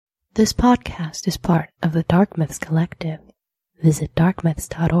This podcast is part of the Dark Myths Collective. Visit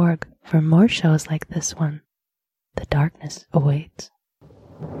darkmyths.org for more shows like this one. The darkness awaits.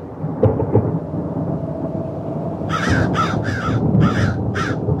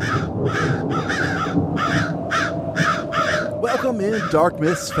 Welcome in, Dark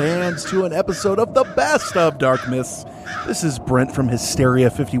Myths fans, to an episode of the best of Dark Myths. This is Brent from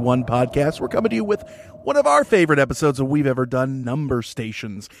Hysteria 51 Podcast. We're coming to you with one of our favorite episodes that we've ever done, Number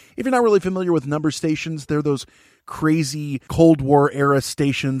Stations. If you're not really familiar with Number Stations, they're those crazy Cold War era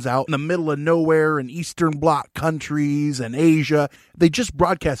stations out in the middle of nowhere in Eastern Bloc countries and Asia. They just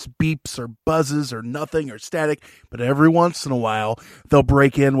broadcast beeps or buzzes or nothing or static, but every once in a while they'll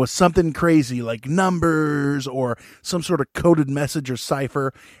break in with something crazy like numbers or some sort of coded message or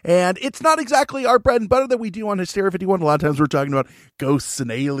cipher. And it's not exactly our bread and butter that we do on Hysteria 51. A lot of times we're talking about ghosts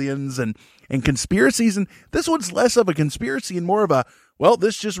and aliens and conspiracies, and this one's less of a conspiracy and more of a, well,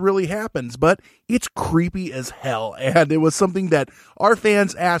 this just really happens, but it's creepy as hell, and it was something that our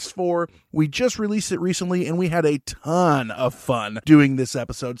fans asked for. We just released it recently, and we had a ton of fun doing this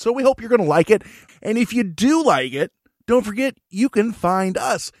episode, so we hope you're going to like it, and if you do like it, don't forget, you can find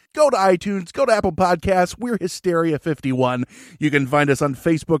us. Go to iTunes, go to Apple Podcasts, we're Hysteria51. You can find us on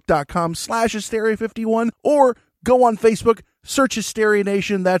Facebook.com/Hysteria51, or go on Facebook, search Hysteria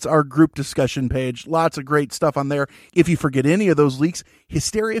Nation. That's our group discussion page. Lots of great stuff on there. If you forget any of those links,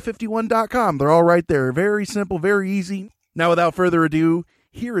 Hysteria51.com. They're all right there. Very simple, very easy. Now, without further ado,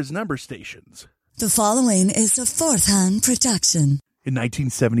 here is Number Stations. The following is a fourth-hand production. In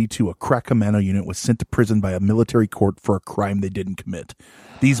 1972, a crack commando unit was sent to prison by a military court for a crime they didn't commit.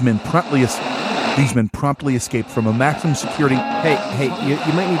 These men promptly escaped from a maximum security... Hey, you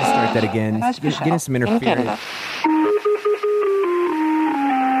might need to start that again. Getting some interference.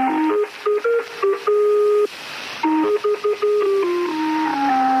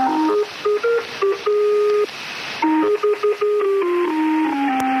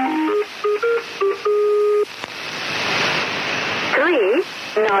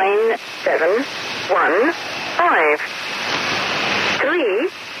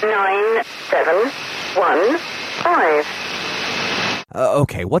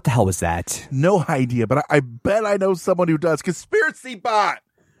 Okay, what the hell was that? No idea, but I bet I know someone who does. Conspiracy Bot!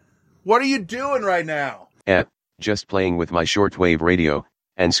 What are you doing right now? Just playing with my shortwave radio,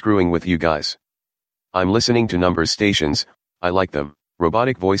 and screwing with you guys. I'm listening to Number Stations, I like them.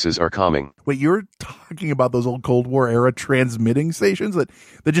 Robotic voices are calming. Wait, you're talking about those old Cold War era transmitting stations that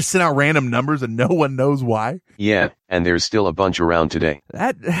just send out random numbers and no one knows why? Yeah, and there's still a bunch around today.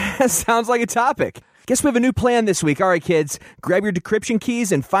 That sounds like a topic. Guess we have a new plan this week. All right, kids, grab your decryption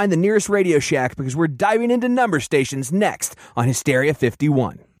keys and find the nearest Radio Shack because we're diving into Number Stations next on Hysteria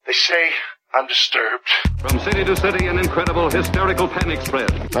 51. They say I'm disturbed. From city to city, an incredible hysterical panic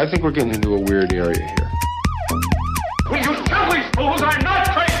spread. I think we're getting into a weird area here. Will you tell these fools I'm not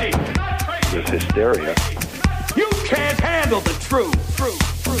crazy? There's hysteria. You can't handle the truth.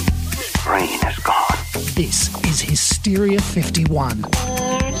 Brain is gone. This is Hysteria 51.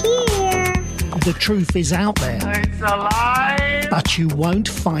 They're here. The truth is out there. It's alive. But you won't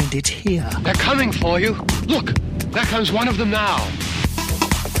find it here. They're coming for you. Look, there comes one of them now.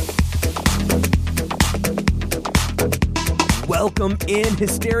 Welcome in,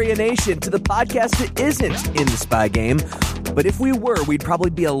 Hysteria Nation, to the podcast that isn't in the spy game. But if we were, we'd probably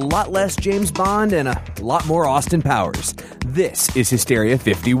be a lot less James Bond and a lot more Austin Powers. This is Hysteria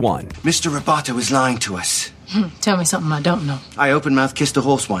 51. Mr. Roboto is lying to us. Tell me something I don't know. I open-mouth kissed a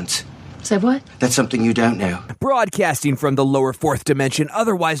horse once. Say what? That's something you don't know. Broadcasting from the lower fourth dimension,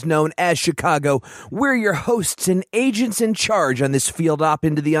 otherwise known as Chicago, we're your hosts and agents in charge on this field op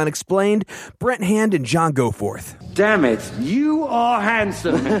into the unexplained, Brent Hand and John Goforth. Damn it, you are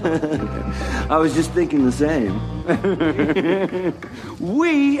handsome. I was just thinking the same.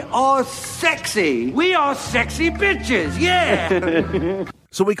 We are sexy. We are sexy bitches, yeah.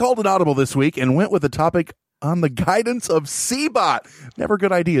 So we called an audible this week and went with the topic on the guidance of C-Bot. Never a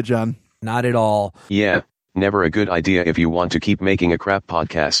good idea, John. Not at all. Yeah, never a good idea if you want to keep making a crap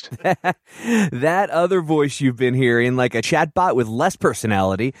podcast. That other voice you've been hearing, like a chatbot with less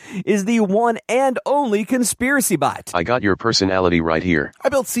personality, is the one and only Conspiracy Bot. I got your personality right here. I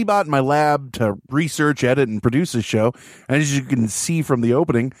built C-Bot in my lab to research, edit, and produce this show. And as you can see from the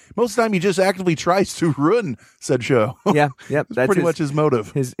opening, most of the time he just actively tries to ruin said show. Yep. That's pretty much his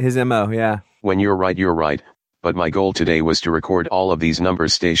motive. His MO, yeah. When you're right. But my goal today was to record all of these number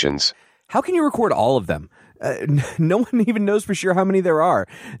stations. How can you record all of them? No one even knows for sure how many there are.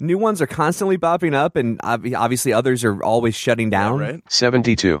 New ones are constantly popping up, and obviously others are always shutting down. Yeah, right?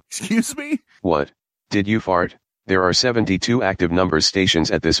 72. Excuse me? What? Did you fart? There are 72 active number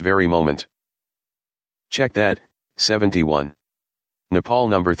stations at this very moment. Check that, 71. Nepal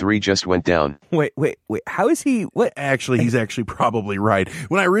number 3 just went down. Wait. How is he? What? Actually, he's actually probably right.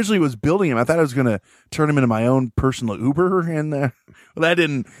 When I originally was building him, I thought I was going to turn him into my own personal Uber, and that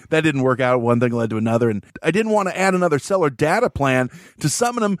didn't work out. One thing led to another, and I didn't want to add another cellular data plan to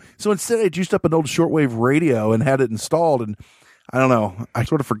summon him. So instead, I juiced up an old shortwave radio and had it installed. And I don't know, I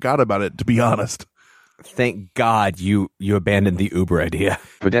sort of forgot about it, to be honest. Thank God you abandoned the Uber idea.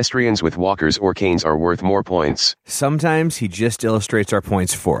 Pedestrians with walkers or canes are worth more points. Sometimes he just illustrates our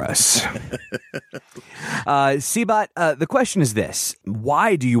points for us. Seabot, the question is this.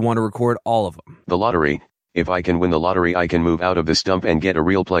 Why do you want to record all of them? The lottery. If I can win the lottery, I can move out of this dump and get a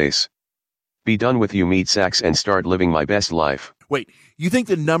real place. Be done with you meat sacks and start living my best life. Wait, you think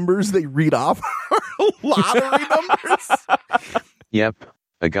the numbers they read off are lottery numbers? Yep,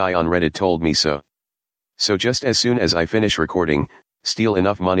 a guy on Reddit told me so. So just as soon as I finish recording, steal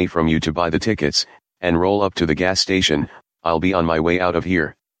enough money from you to buy the tickets, and roll up to the gas station, I'll be on my way out of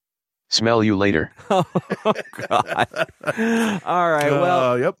here. Smell you later. Oh, God. All right,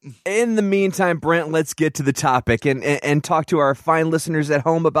 well, yep. In the meantime, Brent, let's get to the topic and talk to our fine listeners at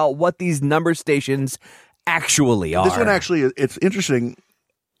home about what these number stations actually are. This one actually, it's interesting.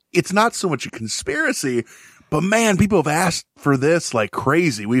 It's not so much a conspiracy, but man, people have asked for this like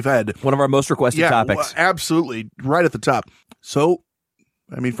crazy. We've had one of our most requested topics. Absolutely, right at the top. So,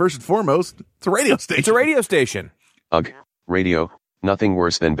 I mean, first and foremost, it's a radio station. It's a radio station. Ugh, radio. Nothing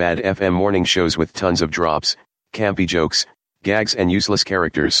worse than bad FM morning shows with tons of drops, campy jokes, gags, and useless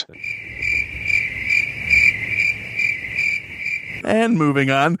characters. And moving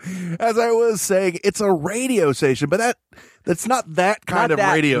on, as I was saying, it's a radio station, but that's not that kind of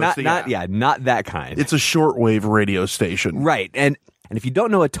radio station. Not that kind. It's a shortwave radio station. Right. And if you don't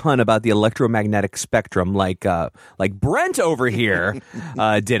know a ton about the electromagnetic spectrum like Brent over here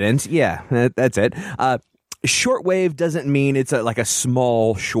didn't, that's it. Shortwave doesn't mean it's like a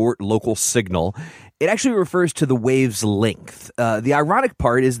small, short local signal. It actually refers to the wave's length. The ironic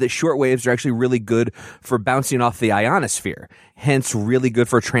part is that shortwaves are actually really good for bouncing off the ionosphere, hence really good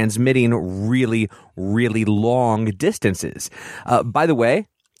for transmitting really, really long distances. By the way,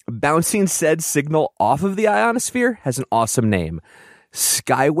 bouncing said signal off of the ionosphere has an awesome name.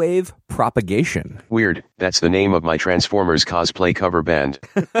 Skywave Propagation. Weird. That's the name of my Transformers cosplay cover band.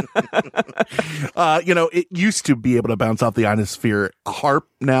 It used to be able to bounce off the ionosphere. HAARP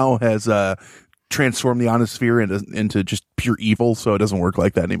now has transformed the ionosphere into just pure evil, so it doesn't work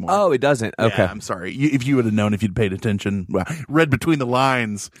like that anymore. Oh, it doesn't? Okay. Yeah, I'm sorry. If you would have known, if you'd paid attention, read between the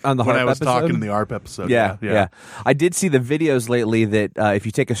lines on the when HAARP I was episode? talking in the HAARP episode. Yeah. I did see the videos lately that if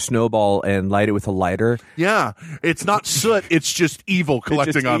you take a snowball and light it with a lighter. Yeah. It's not soot, it's just evil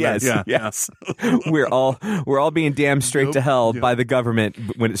collecting on yes, there. Yeah. Yes. we're all being damned straight to hell by the government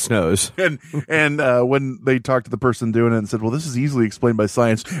when it snows. And when they talked to the person doing it and said, well, this is easily explained by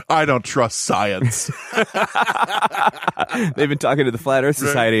science, I don't trust science. They've been talking to the Flat Earth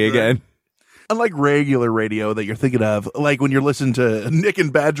Society again. Unlike regular radio that you're thinking of, like when you're listening to Nick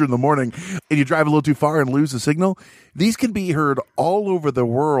and Badger in the morning and you drive a little too far and lose the signal, these can be heard all over the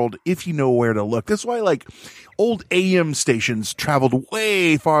world if you know where to look. That's why like old AM stations traveled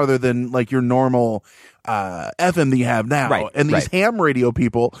way farther than like your normal FM that you have now. Right, and these ham radio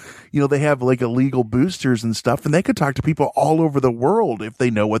people, they have like illegal boosters and stuff, and they could talk to people all over the world if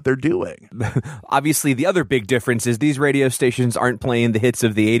they know what they're doing. Obviously, the other big difference is these radio stations aren't playing the hits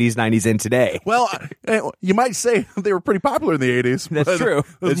of the 80s, 90s, and today. Well, you might say they were pretty popular in the 80s. That's true.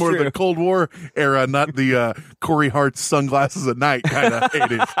 It was more the Cold War era, not the Corey Hart's sunglasses at night kind of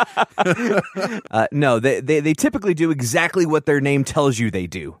 80s. No, they typically do exactly what their name tells you they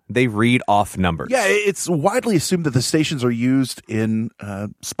do. They read off numbers. Yeah, it's widely assumed that the stations are used in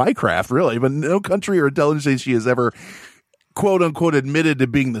spycraft, really, but no country or intelligence agency has ever quote unquote admitted to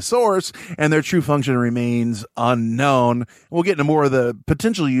being the source, and their true function remains unknown. We'll get into more of the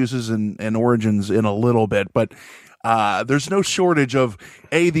potential uses and origins in a little bit, but there's no shortage of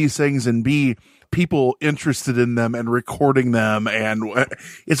A, these things, and B, people interested in them and recording them. And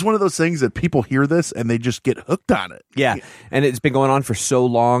it's one of those things that people hear this and they just get hooked on it. Yeah. And it's been going on for so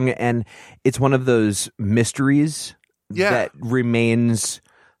long, and it's one of those mysteries that remains,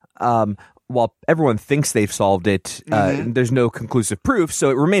 while everyone thinks they've solved it, there's no conclusive proof, so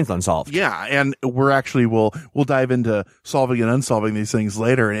it remains unsolved. Yeah, and we'll dive into solving and unsolving these things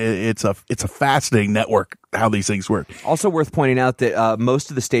later. It's a fascinating network how these things work. Also worth pointing out that most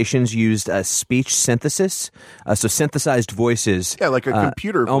of the stations used speech synthesis, so synthesized voices. Yeah, like a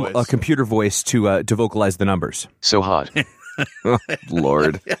computer voice. A computer voice to vocalize the numbers. So hot. Oh,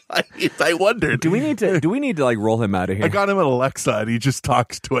 Lord. I wondered. Do we need to like roll him out of here? I got him at Alexa, and he just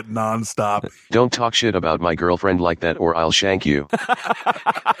talks to it nonstop. Don't talk shit about my girlfriend like that, or I'll shank you.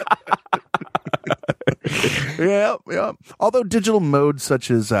 Yeah. Although digital modes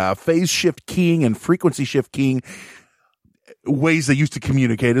such as phase shift keying and frequency shift keying, ways they used to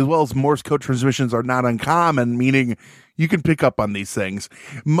communicate, as well as Morse code transmissions, are not uncommon, meaning you can pick up on these things.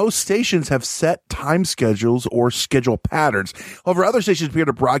 Most stations have set time schedules or schedule patterns. However, other stations appear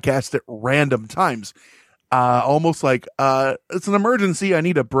to broadcast at random times. Almost like it's an emergency, I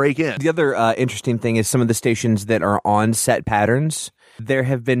need a break in. The other interesting thing is some of the stations that are on set patterns. There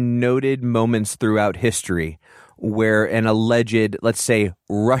have been noted moments throughout history where an alleged, let's say,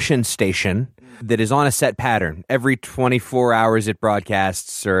 Russian station that is on a set pattern, every 24 hours it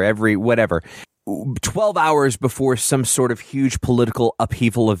broadcasts, or every whatever, 12 hours before some sort of huge political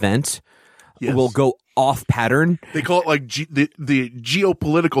upheaval event, will go off pattern. They call it like the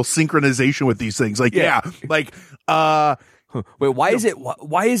geopolitical synchronization with these things. Like, wait, why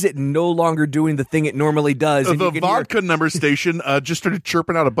is it no longer doing the thing it normally does? And the vodka number station just started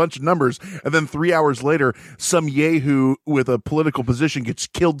chirping out a bunch of numbers, and then 3 hours later, some yahoo with a political position gets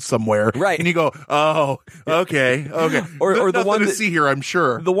killed somewhere. Right, and you go, "Oh, okay." or the one to see here, I'm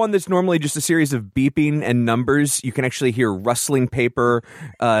sure. The one that's normally just a series of beeping and numbers, you can actually hear rustling paper,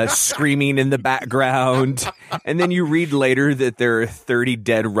 screaming in the background, and then you read later that there are 30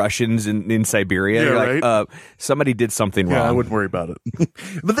 dead Russians in Siberia. Yeah, You're right. like, somebody did something wrong. I wouldn't worry about it.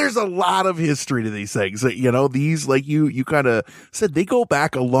 But there's a lot of history to these things. These, like you kind of said, they go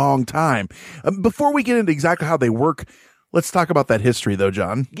back a long time. Before we get into exactly how they work, let's talk about that history, though,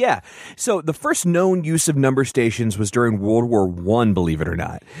 John. Yeah. So the first known use of number stations was during World War I, believe it or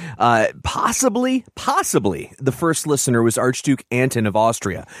not. Possibly, the first listener was Archduke Anton of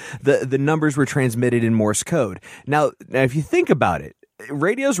Austria. The numbers were transmitted in Morse code. Now, if you think about it,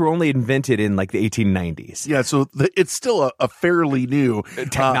 radios were only invented in like the 1890s. Yeah, so it's still a fairly new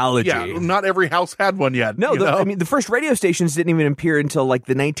technology. Not every house had one yet. No, the first radio stations didn't even appear until like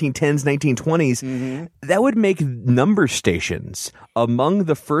the 1910s, 1920s. Mm-hmm. That would make number stations among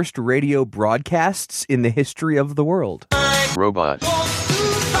the first radio broadcasts in the history of the world. Robot. It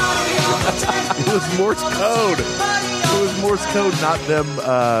was Morse code. It was Morse code, not them,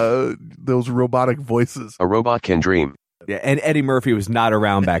 those robotic voices. A robot can dream. Yeah, and Eddie Murphy was not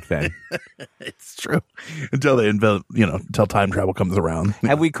around back then. It's true. Until they invent, until time travel comes around.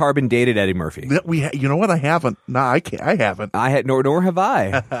 Have we carbon dated Eddie Murphy? You know what? I haven't. No, I haven't. Nor have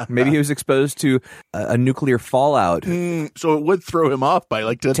I. Maybe he was exposed to a nuclear fallout. So it would throw him off by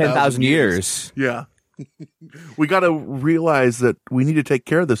like 10,000 years. Yeah. We got to realize that we need to take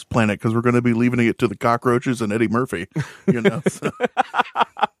care of this planet because we're going to be leaving it to the cockroaches and Eddie Murphy. So.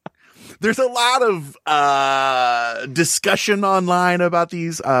 There's a lot of discussion online about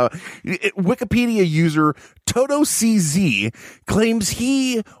these. Wikipedia user TotoCZ claims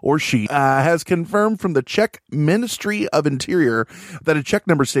he or she has confirmed from the Czech Ministry of Interior that a Czech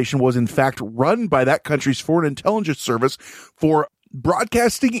number station was in fact run by that country's foreign intelligence service for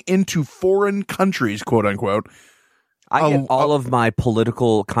broadcasting into foreign countries, quote unquote. I get all of my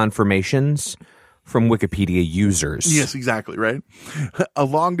political confirmations from Wikipedia users. Yes, exactly, right? A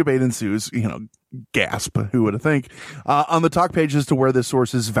long debate ensues, gasp, who would have think, on the talk page as to where this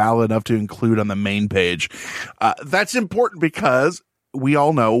source is valid enough to include on the main page. That's important because we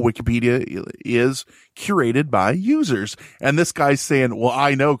all know Wikipedia is curated by users. And this guy's saying, well,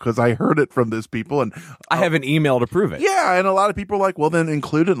 I know because I heard it from this people. And I have an email to prove it. Yeah, and a lot of people are like, well, then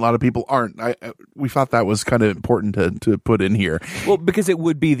include it. And a lot of people aren't. We thought that was kind of important to put in here. Well, because it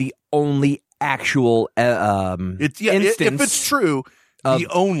would be the only actual instance. If it's true,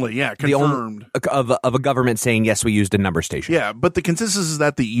 confirmed of a government saying yes, we used a number station. Yeah, but the consensus is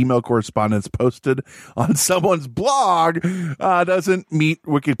that the email correspondence posted on someone's blog doesn't meet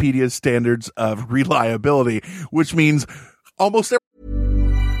Wikipedia's standards of reliability, which means almost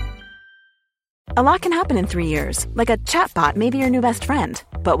A lot can happen in 3 years, like a chatbot may be your new best friend.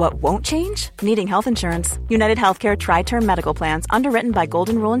 But what won't change? Needing health insurance. United Healthcare Tri-Term Medical Plans, underwritten by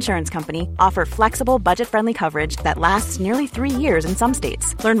Golden Rule Insurance Company, offer flexible, budget-friendly coverage that lasts nearly 3 years in some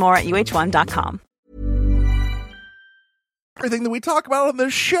states. Learn more at uh1.com. Everything that we talk about on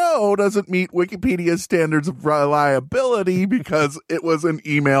this show doesn't meet Wikipedia's standards of reliability because it was an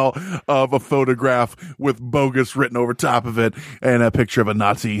email of a photograph with bogus written over top of it and a picture of a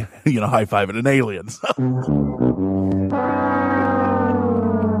Nazi, high-fiving an alien.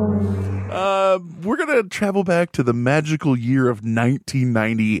 We're going to travel back to the magical year of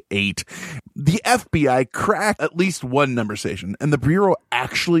 1998. The FBI cracked at least one number station, and the Bureau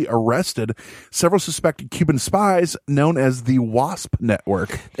actually arrested several suspected Cuban spies known as the WASP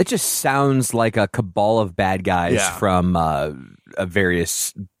network. It just sounds like a cabal of bad guys from a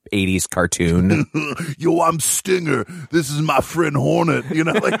various 80s cartoon. Yo, I'm Stinger. This is my friend Hornet. You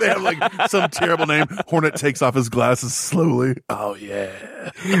know, like they have like some terrible name. Hornet takes off his glasses slowly. Oh, yeah.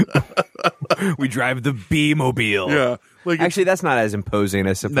 We drive the B-mobile. Yeah. Like actually, that's not as imposing,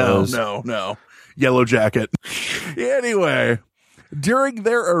 I suppose. No. Yellow Jacket. Anyway, during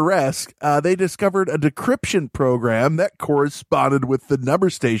their arrest, they discovered a decryption program that corresponded with the number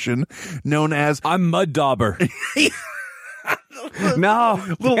station known as I'm Mud Dauber. No,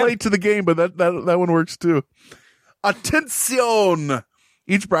 a little late to the game, but that one works too. Atención.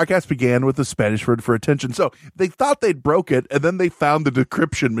 Each broadcast began with the Spanish word for attention. So they thought they'd broke it, and then they found the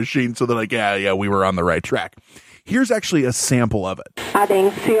decryption machine. So they're like, yeah, we were on the right track. Here's actually a sample of it.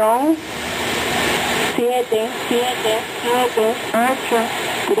 Atención. 7, 7, 7, 8, 3, 5,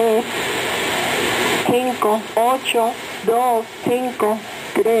 8, 2, 5,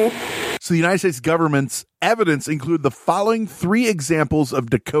 3. So the United States government's evidence include the following 3 examples of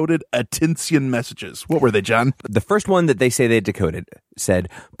decoded Atención messages. What were they, John? The first one that they say they decoded said,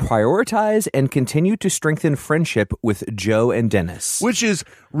 prioritize and continue to strengthen friendship with Joe and Dennis. Which is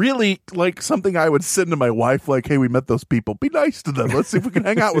really like something I would send to my wife, like, hey, we met those people. Be nice to them. Let's see if we can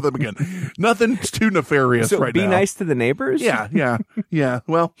hang out with them again. Nothing too nefarious right now. Be nice to the neighbors? Yeah.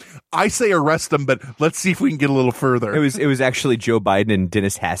 Well, I say arrest them, but let's see if we can get a little further. It was actually Joe Biden and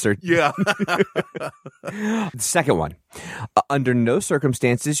Dennis Hassert. Yeah. The second one. Under no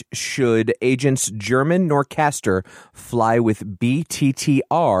circumstances should agents German nor Castor fly with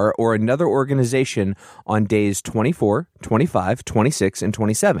BTTR or another organization on days 24, 25, 26, and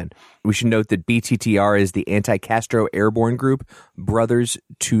 27. We should note that BTTR is the Anti-Castro Airborne Group, Brothers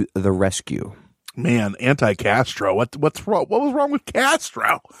to the Rescue. Man, Anti-Castro. What's wrong? What was wrong with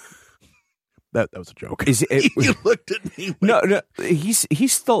Castro? That was a joke. You looked at me. Like, no, he's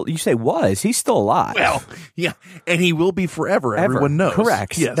still. You say was he's still alive? Well, yeah, and he will be forever. Everyone knows.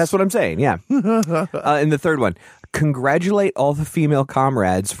 Correct. Yes, that's what I'm saying. Yeah. And the third one: congratulate all the female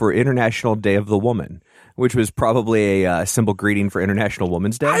comrades for International Day of the Woman, which was probably a simple greeting for International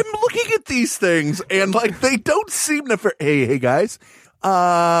Women's Day. I'm looking at these things, and like they don't seem to. Hey, guys,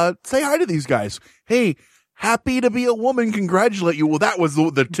 say hi to these guys. Hey. Happy to be a woman, congratulate you. Well, that was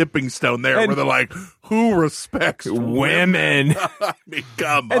the tipping stone there, where they're like, who respects women? I mean,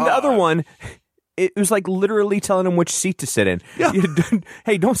 come on. And the other one, it was like literally telling them which seat to sit in. Yeah.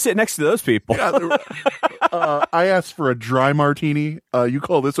 Hey, don't sit next to those people. Yeah, I asked for a dry martini. You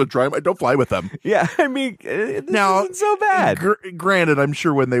call this a dry martini? Don't fly with them. Yeah, I mean, this isn't so bad. Granted, I'm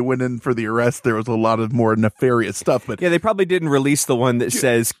sure when they went in for the arrest, there was a lot of more nefarious stuff. But yeah, they probably didn't release the one that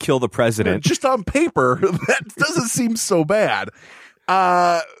says kill the president. Just on paper, that doesn't seem so bad.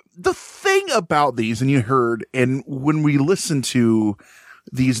 The thing about these, and you heard, and when we listen to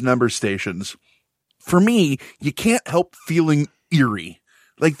these number stations, for me, you can't help feeling eerie.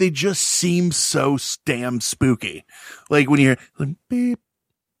 Like, they just seem so damn spooky. Like, when you hear, like, beep,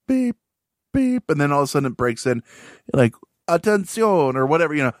 beep, beep, and then all of a sudden it breaks in, like, Atención, or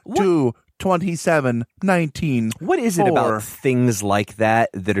whatever, 2, 27, 19. What is it 4. about things like that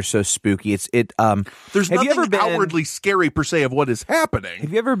are so spooky? There's nothing outwardly scary, per se, of what is happening.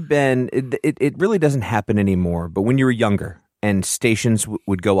 Have you ever been, it really doesn't happen anymore, but when you were younger and stations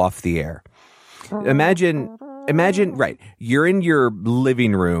would go off the air, Imagine, right, you're in your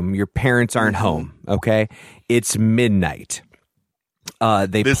living room, your parents aren't home, okay? It's midnight.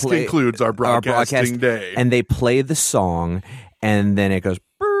 This concludes our broadcasting day. And they play the song, and then it goes,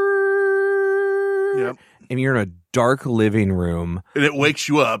 yep. And you're in a dark living room. And it wakes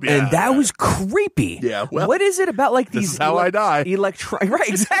you up, yeah. And that was creepy. Yeah, well. What is it about, like, these... This is how I die. Right,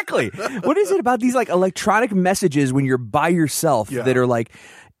 exactly. What is it about these, like, electronic messages when you're by yourself that are, like...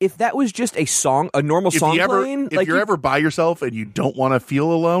 If that was just a song, a normal song playing... If you're ever by yourself and you don't want to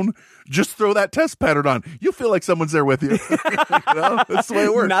feel alone, just throw that test pattern on. You'll feel like someone's there with you. That's the way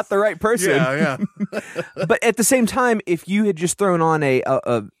it works. Not the right person. Yeah. But at the same time, if you had just thrown on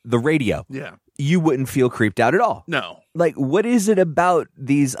the radio, you wouldn't feel creeped out at all. No. Like, what is it about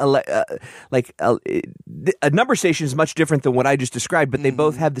these, a number station is much different than what I just described, but they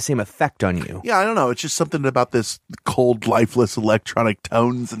both have the same effect on you. Yeah, I don't know. It's just something about this cold, lifeless electronic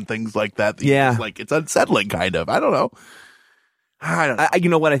tones and things like that. Yeah. Like, it's unsettling, kind of. I don't know. You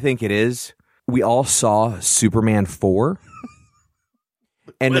know what I think it is? We all saw Superman 4.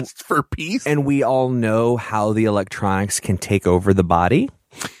 And Quest for Peace? And we all know how the electronics can take over the body.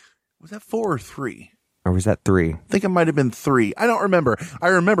 Was that 4 or 3? Or was that 3? I think it might have been 3. I don't remember. I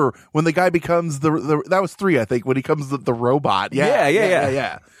remember when the guy becomes the that was 3, I think, when he becomes the robot. Yeah.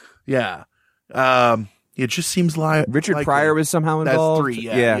 It just seems like Richard Pryor was somehow involved. That's 3,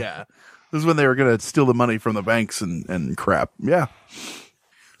 yeah. This is when they were going to steal the money from the banks and crap. Yeah.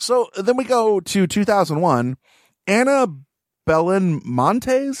 So then we go to 2001. Anna Belen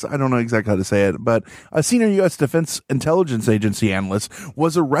Montes, I don't know exactly how to say it, but a senior U.S. Defense Intelligence Agency analyst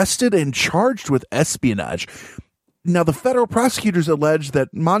was arrested and charged with espionage. Now, the federal prosecutors alleged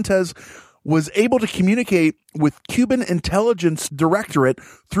that Montes was able to communicate with Cuban Intelligence Directorate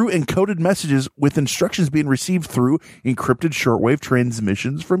through encoded messages with instructions being received through encrypted shortwave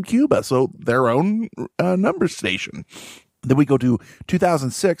transmissions from Cuba. So their own number station. Then we go to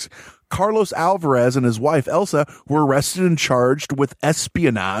 2006. Carlos Alvarez and his wife, Elsa, were arrested and charged with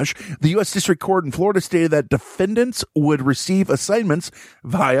espionage. The U.S. District Court in Florida stated that defendants would receive assignments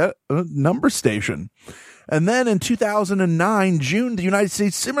via a number station. And then in 2009, June, the United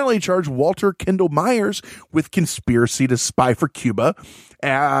States similarly charged Walter Kendall Myers with conspiracy to spy for Cuba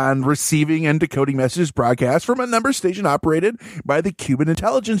and receiving and decoding messages broadcast from a number station operated by the Cuban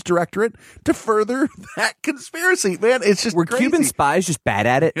Intelligence Directorate to further that conspiracy. Man, it's just Were crazy. Cuban spies just bad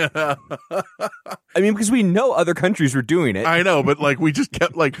at it? I mean, because we know other countries were doing it. I know, but like we just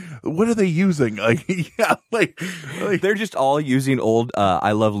kept like, what are they using? Like, yeah, like they're just all using old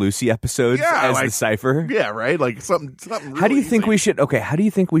I Love Lucy episodes as the cipher. Yeah, right. Like something. Really how do you think easy. we should? Okay, how do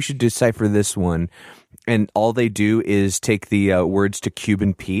you think we should decipher this one? And all they do is take the words to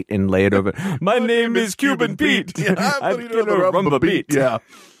Cuban Pete and lay it over. My name is Cuban Pete. Yeah, I'm gonna rumba beat. Yeah.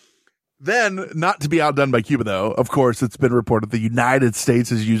 Then, not to be outdone by Cuba, though, of course, it's been reported the United States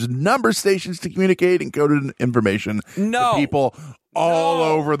has used number stations to communicate encoded information to people all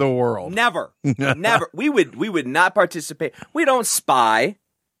over the world. Never. We would not participate. We don't spy.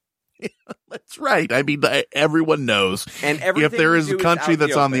 That's right. I mean, everyone knows. And if there is a country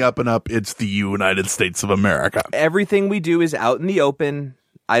that's on the up and up, it's the United States of America. Everything we do is out in the open.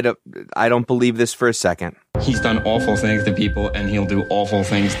 I don't believe this for a second. He's done awful things to people, and he'll do awful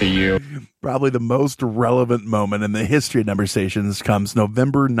things to you. Probably the most relevant moment in the history of number stations comes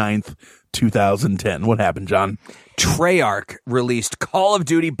November 9th, 2010. What happened, John? Treyarch released Call of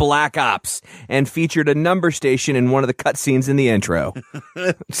Duty Black Ops and featured a number station in one of the cutscenes in the intro.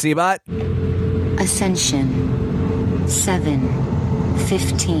 Seabot? Ascension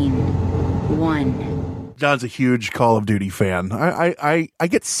 7:15 1. John's a huge Call of Duty fan. I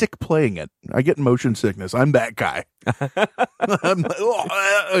get sick playing it. I get motion sickness. I'm that guy. I'm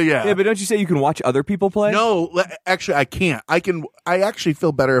like, Yeah, but don't you say you can watch other people play? No, actually, I can't. I actually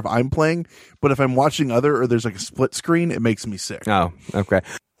feel better if I'm playing, but if I'm watching or there's like a split screen, it makes me sick. Oh, okay.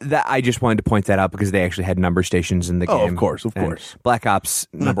 I just wanted to point that out because they actually had number stations in the game. Oh, of course. Black Ops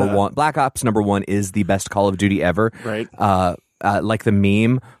number 1. Black Ops number 1 is the best Call of Duty ever. Right. Like the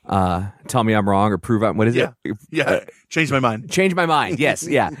meme, tell me I'm wrong or prove I'm, what is it? Yeah. Change my mind. Change my mind. Yes.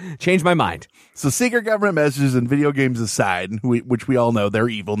 Yeah. Change my mind. So secret government messages and video games aside, which we all know they're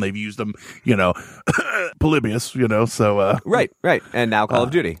evil and they've used them, Polybius, so. Right. And now Call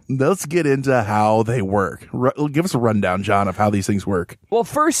of Duty. Let's get into how they work. Give us a rundown, John, of how these things work. Well,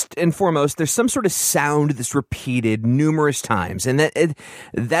 first and foremost, there's some sort of sound that's repeated numerous times. And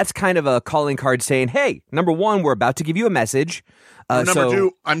that's kind of a calling card saying, hey, number 1, we're about to give you a message. Number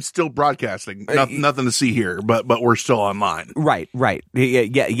 2, I'm still broadcasting. Nothing to see here, but we're still online. Right.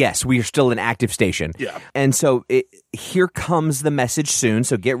 Yes, we are still an active station. Yeah. And so here comes the message soon,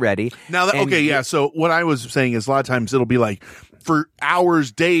 so get ready. Now, so what I was saying is a lot of times it'll be like for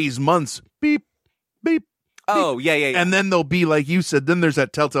hours, days, months, beep, beep. Oh, yeah. And then there'll be, like you said, then there's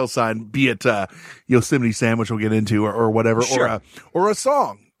that telltale sign, be it Yosemite Sam, which we'll get into, or whatever, sure. or a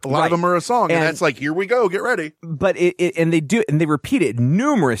song. A lot of them are a song, and that's like, here we go, get ready. But they repeat it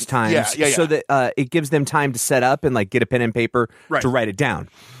numerous times, yeah. so that it gives them time to set up and like get a pen and paper to write it down.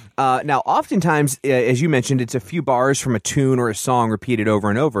 Now, oftentimes, as you mentioned, it's a few bars from a tune or a song repeated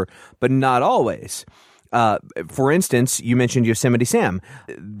over and over, but not always. For instance, you mentioned Yosemite Sam.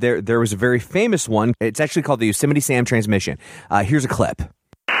 There was a very famous one. It's actually called the Yosemite Sam transmission. Here's a clip.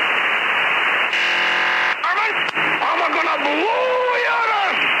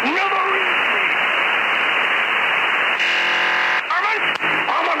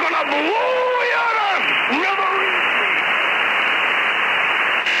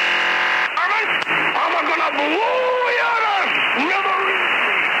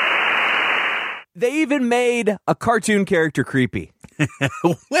 They even made a cartoon character creepy.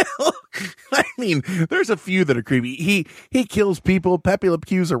 Well, I mean, there's a few that are creepy. He kills people. Pepe Le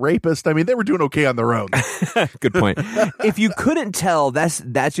Pew's a rapist. I mean, they were doing okay on their own. Good point. If you couldn't tell, that's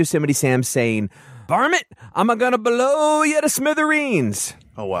Yosemite Sam saying, Varmint, I'm gonna blow you to smithereens.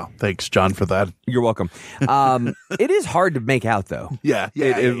 Oh, wow. Thanks, John, for that. You're welcome. It is hard to make out, though. Yeah.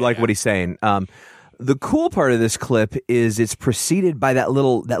 What he's saying. The cool part of this clip is it's preceded by that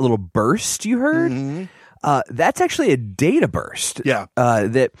little burst you heard. Mm-hmm. That's actually a data burst. Yeah.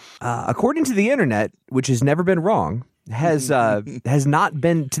 That, according to the internet, which has never been wrong, has not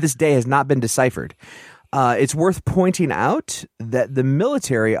been, to this day, has not been deciphered. It's worth pointing out that the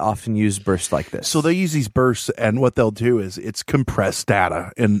military often use bursts like this. So they use these bursts, and what they'll do is it's compressed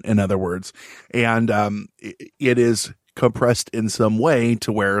data, in other words. And it is compressed in some way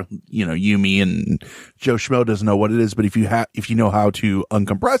to where, you, me, and Joe Schmo doesn't know what it is. But if you know how to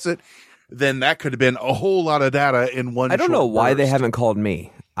uncompress it, then that could have been a whole lot of data in one. I don't know why they haven't called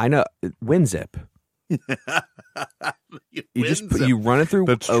me. I know WinZip. You run it through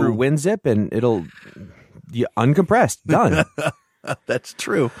a WinZip and it'll uncompressed. Done. That's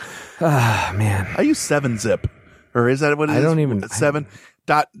true. Ah, man. I use 7-Zip, or is that what it is? I don't even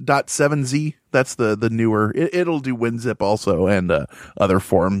 7.7Z. That's the newer. It'll do WinZip also, and other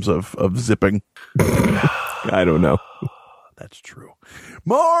forms of zipping. I don't know. That's true.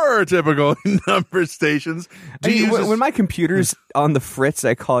 More typical number stations. When my computer's on the fritz,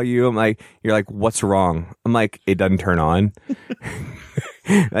 I call you. You're like, what's wrong? I'm like, it doesn't turn on.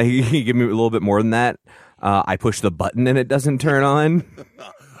 You give me a little bit more than that. I push the button and it doesn't turn on.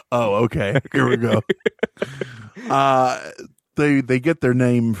 Oh, okay. Here we go. They get their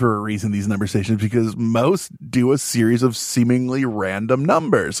name for a reason, these number stations, because most do a series of seemingly random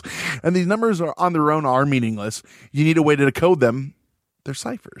numbers. And these numbers are are meaningless. You need a way to decode them. They're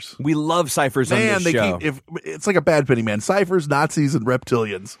ciphers. We love ciphers on this show. It's like a bad penny, man. Ciphers, Nazis, and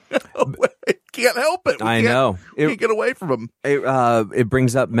reptilians. Can't help it. I know. Can't get away from them. It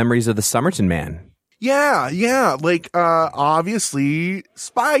brings up memories of the Somerton Man. Yeah. Like, obviously,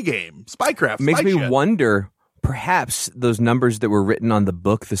 Spycraft. Makes me wonder, perhaps those numbers that were written on the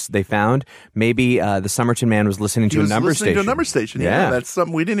book they found, maybe the Somerton Man was listening to a number station. Yeah, that's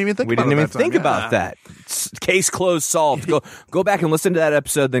something we didn't even think about. We didn't even think about that. Case closed, solved. Go back and listen to that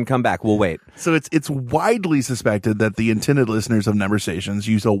episode, then come back. We'll wait. So it's widely suspected that the intended listeners of number stations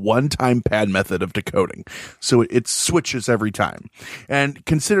use a one-time pad method of decoding. So it switches every time. And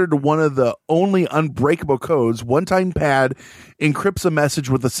considered one of the only unbreakable codes, one-time pad encrypts a message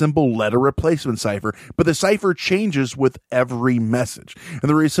with a simple letter replacement cipher, but the cipher changes with every message. And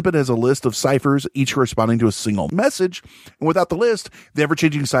the recipient has a list of ciphers, each corresponding to a single message. And without the list, the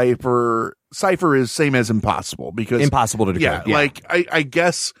ever-changing cipher is same as impossible, because impossible to decode. Yeah. Like I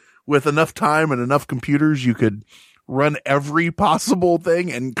guess with enough time and enough computers, you could run every possible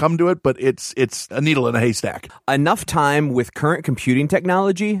thing and come to it, but it's a needle in a haystack. Enough time with current computing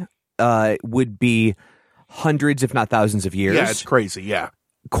technology would be hundreds, if not thousands of years. Yeah, it's crazy. Yeah.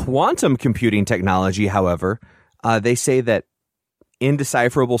 Quantum computing technology, however, they say that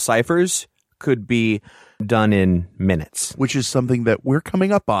indecipherable ciphers could be done in minutes, which is something that we're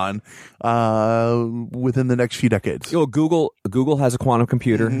coming up on within the next few decades. Google has a quantum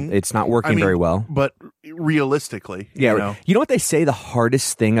computer. Mm-hmm. It's not working very well, but realistically, you know what they say the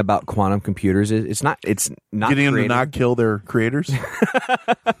hardest thing about quantum computers is it's not getting them to not kill their creators.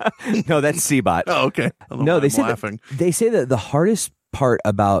 No, that's CBOT. Oh, okay. No, they say that the hardest part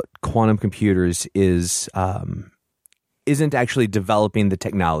about quantum computers is isn't actually developing the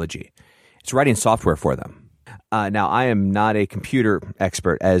technology. It's writing software for them. Now, I am not a computer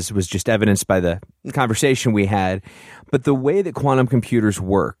expert, as was just evidenced by the conversation we had, but the way that quantum computers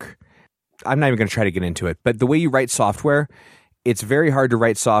work, I'm not even going to try to get into it, but the way you write software, it's very hard to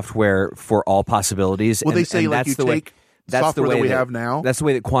write software for all possibilities. Well, they say like you take software that we have now. That's the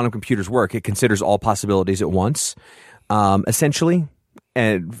way that quantum computers work. It considers all possibilities at once, essentially,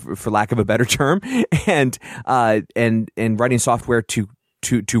 and for lack of a better term, and writing software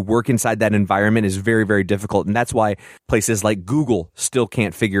to work inside that environment is very, very difficult. And that's why places like Google still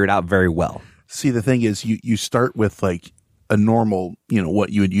can't figure it out very well. See, the thing is you start with like a normal, what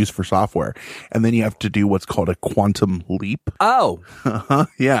you would use for software. And then you have to do what's called a quantum leap. Oh,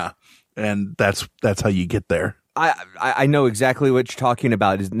 yeah. And that's how you get there. I know exactly what you're talking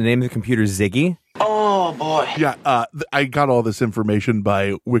about. Is the name of the computer Ziggy? Oh, boy. Yeah, I got all this information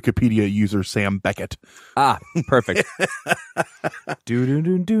by Wikipedia user Sam Beckett. Ah, perfect. The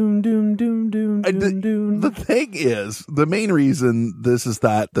thing is, the main reason this is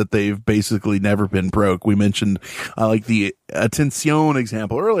that they've basically never been broke. We mentioned like the Attention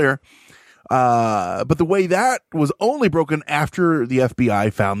example earlier. But the way that was only broken after the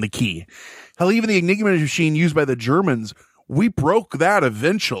FBI found the key. Hell, even the Enigma machine used by the Germans, we broke that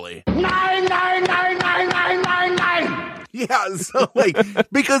eventually. 9, 9, 9, 9, 9, 9, 9. Yeah, so like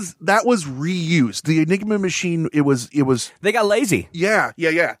because that was reused. The Enigma machine, it was they got lazy. Yeah.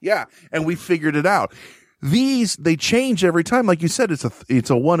 And we figured it out. These, they change every time. Like you said, it's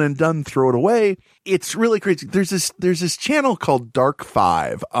a one and done, throw it away. It's really crazy. There's this channel called Dark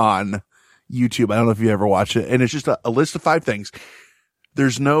 5 on YouTube. I don't know if you ever watch it. And it's just a list of 5 things.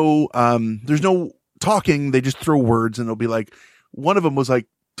 There's no talking. They just throw words, and it'll be like, one of them was like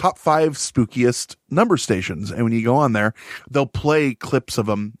top 5 spookiest number stations. And when you go on there, they'll play clips of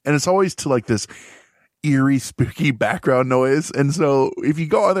them. And it's always to like this eerie, spooky background noise. And so if you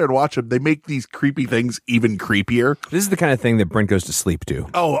go on there and watch them, they make these creepy things even creepier. This is the kind of thing that Brent goes to sleep to.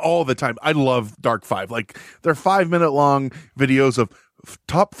 Oh, all the time. I love Dark 5. Like, they're 5-minute long videos of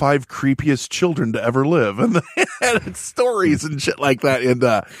top 5 creepiest children to ever live. And it's stories and shit like that. And,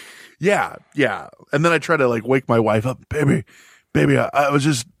 yeah. And then I try to like wake my wife up. Baby, I was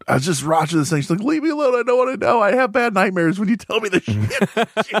just watching this thing. She's like, leave me alone. I don't want to know. I have bad nightmares when you tell me the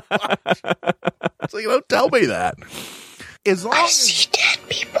shit she watched. So you don't tell me that. I see dead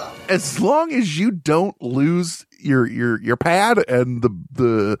people. As long as you don't lose your pad and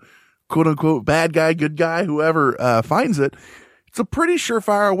the quote unquote bad guy, good guy, whoever finds it, it's a pretty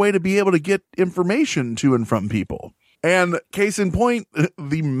surefire way to be able to get information to and from people. And case in point,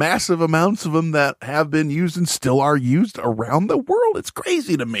 the massive amounts of them that have been used and still are used around the world. It's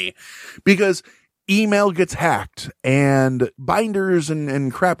crazy to me because email gets hacked and binders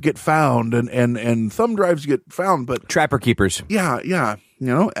and crap get found and thumb drives get found, but trapper keepers. Yeah. You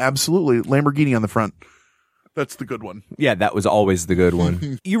know, absolutely. Lamborghini on the front. That's the good one. Yeah, that was always the good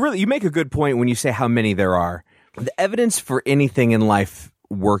one. You make a good point when you say how many there are. The evidence for anything in life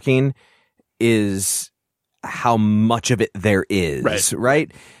working is how much of it there is,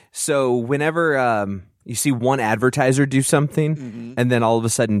 right? So whenever you see one advertiser do something and then all of a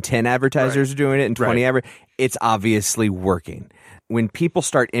sudden 10 advertisers are doing it and 20 it's obviously working. When people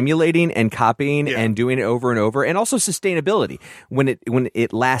start emulating and copying and doing it over and over, and also sustainability, when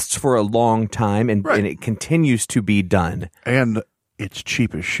it lasts for a long time and it continues to be done. And it's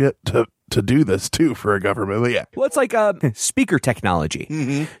cheap as shit to do this too for a government. But yeah. Well, it's like speaker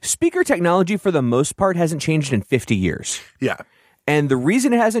technology. Speaker technology for the most part hasn't changed in 50 years. Yeah. And the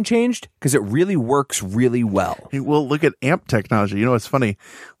reason it hasn't changed, because it really works really well. Hey, well, look at amp technology. You know, it's funny.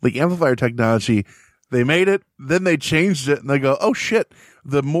 Like amplifier technology, they made it, then they changed it, and they go, oh shit,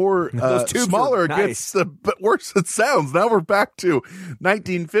 the more smaller it gets, the worse it sounds. Now we're back to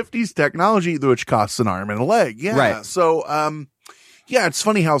 1950s technology, which costs an arm and a leg. Yeah. Right. So, yeah, it's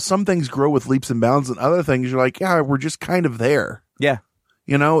funny how some things grow with leaps and bounds and other things you're like, yeah, we're just kind of there. Yeah.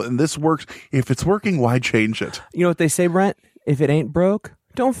 You know, and this works. If it's working, why change it? You know what they say, Brent? If it ain't broke,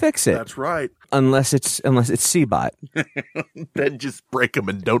 don't fix it. That's right. Unless it's C-Bot. Then just break them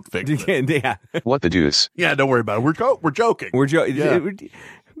and don't fix it. Yeah. What the deuce? Yeah, don't worry about it. We're joking. We're joking. Yeah.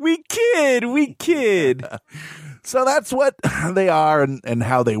 We kid. So that's what they are and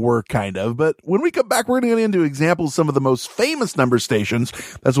how they work, kind of. But when we come back, we're going to get into examples of some of the most famous number stations.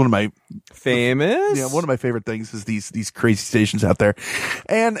 That's one of my one of my favorite things is these crazy stations out there.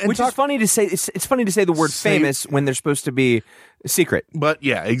 And which is funny to say. It's funny to say the word famous when they're supposed to be secret. But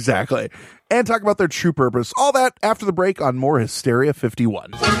yeah, exactly. And talk about their true purpose. All that after the break on more Hysteria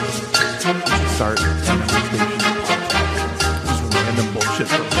 51. Start random bullshit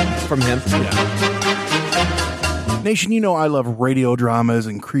from him. Yeah. Nation, you know I love radio dramas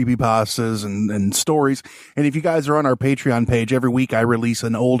and creepypastas and stories. And if you guys are on our Patreon page, every week I release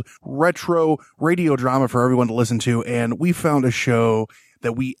an old retro radio drama for everyone to listen to. And we found a show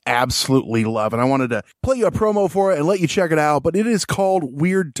that we absolutely love. And I wanted to play you a promo for it and let you check it out. But it is called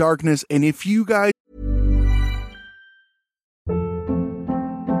Weird Darkness. And if you guys...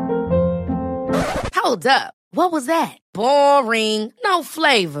 Hold up. What was that? Boring. No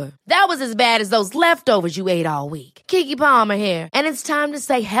flavor. That was as bad as those leftovers you ate all week. Keke Palmer here. And it's time to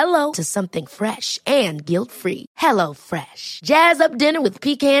say hello to something fresh and guilt-free. Hello Fresh. Jazz up dinner with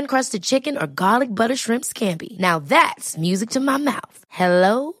pecan-crusted chicken or garlic butter shrimp scampi. Now that's music to my mouth.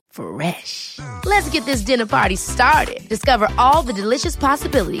 Hello Fresh. Let's get this dinner party started. Discover all the delicious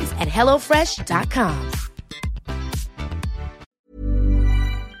possibilities at HelloFresh.com.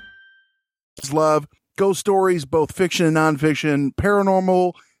 Love ghost stories, both fiction and nonfiction,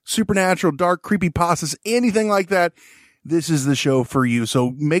 paranormal, supernatural, dark, creepypastas, anything like that. This is the show for you.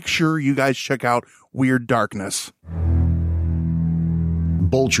 So make sure you guys check out Weird Darkness.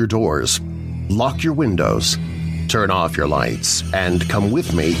 Bolt your doors, lock your windows, turn off your lights, and come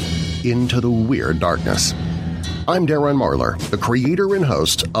with me into the Weird Darkness. I'm Darren Marlar, the creator and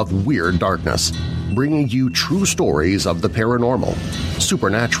host of Weird Darkness, bringing you true stories of the paranormal,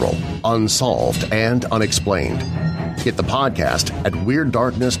 supernatural, unsolved, and unexplained. Get the podcast at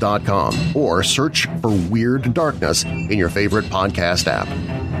WeirdDarkness.com or search for Weird Darkness in your favorite podcast app.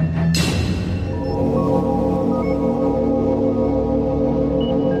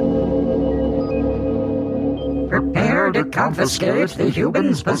 Prepare to confiscate the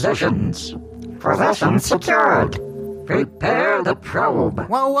humans' possessions. Possessions secured. Prepare the probe.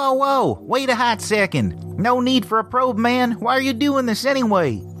 Whoa, whoa, whoa. Wait a hot second. No need for a probe, man. Why are you doing this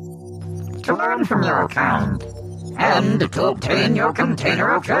anyway? To learn from your kind. And to obtain your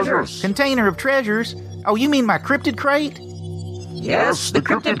container of treasures. Container of treasures? Oh, you mean my cryptid crate? Yes, the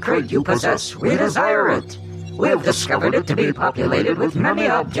cryptid crate you possess. We desire it. We've discovered it to be populated with many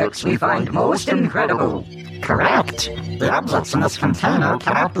objects we find most incredible. Correct. The objects in this container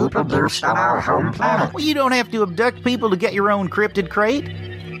cannot be produced on our home planet. Well, you don't have to abduct people to get your own cryptid crate.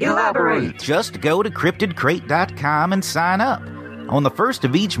 Elaborate. Just go to cryptidcrate.com and sign up. On the first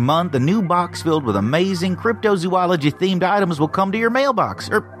of each month, a new box filled with amazing cryptozoology-themed items will come to your mailbox,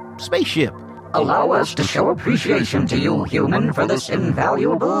 or spaceship. Allow us to show appreciation to you, human, for this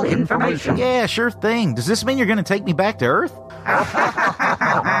invaluable information. Yeah, sure thing. Does this mean you're going to take me back to Earth?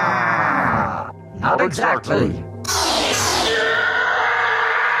 Not exactly. You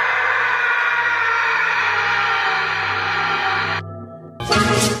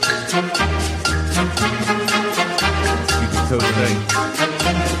can totally think.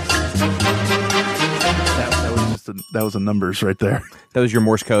 That was a numbers right there. That was your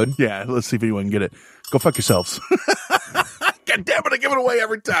Morse code? Yeah, let's see if anyone can get it. Go fuck yourselves. God damn it, I give it away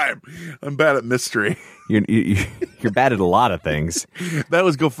every time. I'm bad at mystery. You're bad at a lot of things. That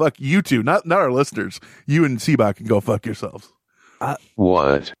was go fuck you two, not our listeners. You and Seabach can go fuck yourselves.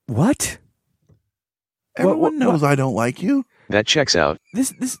 What? What? Everyone knows I don't like you. That checks out.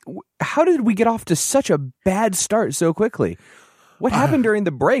 How did we get off to such a bad start so quickly? What happened during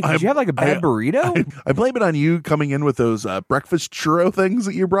the break? Did you have like a bad burrito? I blame it on you coming in with those breakfast churro things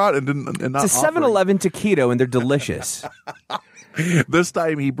that you brought and not. It's a 7-Eleven taquito and they're delicious. This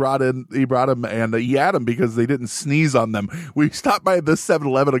time he brought them and he had them because they didn't sneeze on them. We stopped by this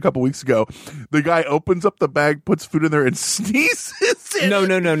 7-Eleven a couple weeks ago. The guy opens up the bag, puts food in there, and sneezes. No.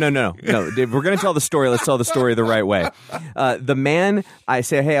 If we're going to tell the story, let's tell the story the right way. The man, I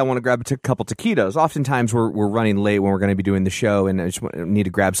say, hey, I want to grab a couple taquitos. Oftentimes we're running late when we're going to be doing the show, and I just need to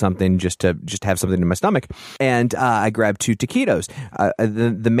grab something just to have something in my stomach. And I grabbed 2 taquitos.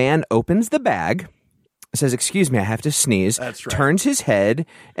 The man opens the bag, says, excuse me, I have to sneeze. That's right. Turns his head,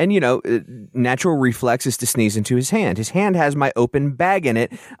 and, natural reflex is to sneeze into his hand. His hand has my open bag in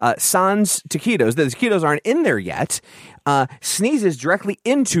it. Sans taquitos, the taquitos aren't in there yet, sneezes directly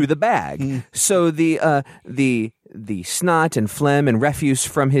into the bag. So the snot and phlegm and refuse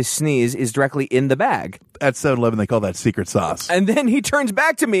from his sneeze is directly in the bag. At 7-Eleven, they call that secret sauce. And then he turns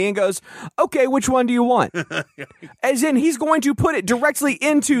back to me and goes, okay, which one do you want? As in, he's going to put it directly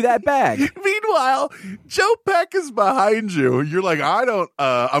into that bag. Meanwhile, Joe Peck is behind you. You're like,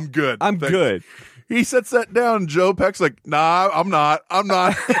 I'm good. I'm good. He sets that down. Joe Peck's like, nah, I'm not.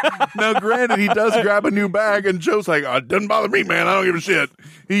 Now, granted, he does grab a new bag, and Joe's like, it doesn't bother me, man. I don't give a shit.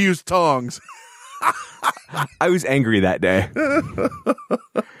 He used tongs. I was angry that day.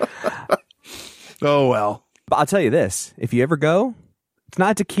 Oh, well. But I'll tell you this. If you ever go, it's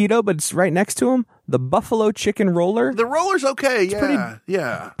not a taquito, but it's right next to him. The buffalo chicken roller. The roller's okay.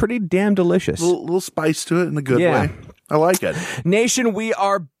 It's pretty damn delicious. Little spice to it in a good way. I like it. Nation, we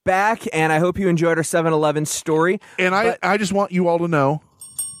are back, and I hope you enjoyed our 7-Eleven story. And I just want you all to know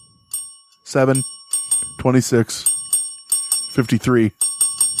 7, 26, 53,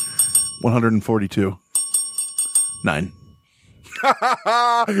 142, 9.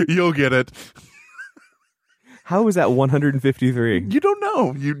 You'll get it. How was that 153? You don't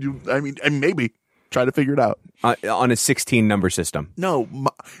know. I mean, maybe try to figure it out on a 16 number system. No,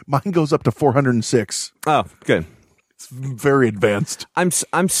 mine goes up to 406. Oh, good. It's very advanced.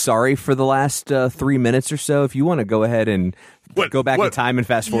 I'm sorry for the last 3 minutes or so. If you want to go ahead and go back in time and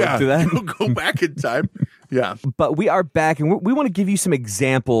fast forward through that, go back in time. Yeah, but we are back, and we want to give you some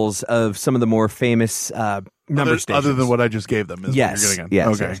examples of some of the more famous number stations. Other than what I just gave them. Is yes. What you're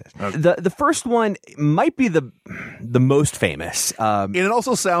getting at. Yes. Okay. The first one might be the most famous. And it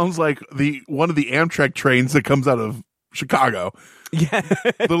also sounds like one of the Amtrak trains that comes out of Chicago. Yeah.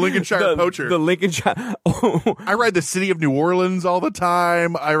 The Lincolnshire Poacher. The Lincolnshire. Oh. I ride the City of New Orleans all the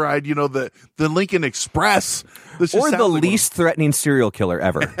time. I ride, the Lincoln Express. Or the least threatening serial killer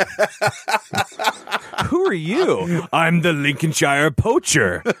ever. Who are you? I'm the Lincolnshire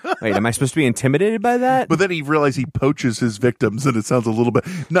Poacher. Wait, am I supposed to be intimidated by that? But then he realized he poaches his victims, and it sounds a little bit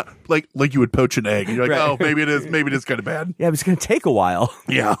not like you would poach an egg. And you're like, right. Oh, maybe it is kind of bad. Yeah, but it's going to take a while.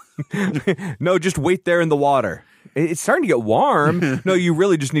 Yeah. No, just wait there in the water. It's starting to get warm. No, you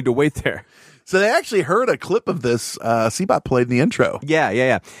really just need to wait there. So they actually heard a clip of this Seabot played in the intro.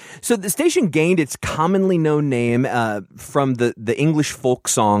 Yeah. So the station gained its commonly known name from the English folk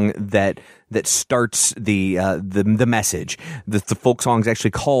song that starts the message. The folk song is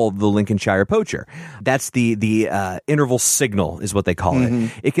actually called the Lincolnshire Poacher. That's the interval signal is what they call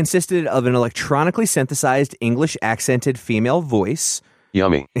it. It consisted of an electronically synthesized English accented female voice.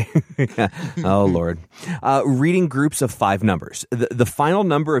 Yummy. Oh, Lord. Reading groups of 5 numbers. The final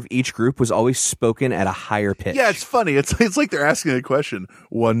number of each group was always spoken at a higher pitch. Yeah, it's funny. It's like they're asking a question.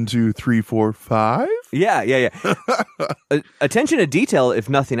 1, 2, 3, 4, 5? Yeah. Attention to detail, if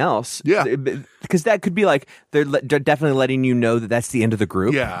nothing else. Yeah. Because that could be like, they're definitely letting you know that that's the end of the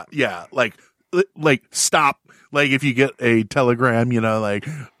group. Yeah. Like stop. Like if you get a telegram, like,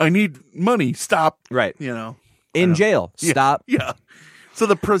 I need money, stop. Right. In jail, stop. Yeah. So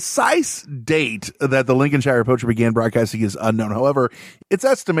the precise date that the Lincolnshire Poacher began broadcasting is unknown. However, it's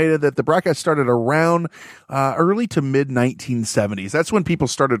estimated that the broadcast started around early to mid 1970s. That's when people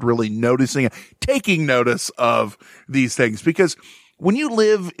started really taking notice of these things. Because when you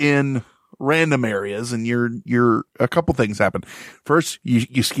live in random areas and you're a couple things happen. First,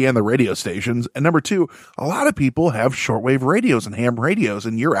 you scan the radio stations. And number 2, a lot of people have shortwave radios and ham radios,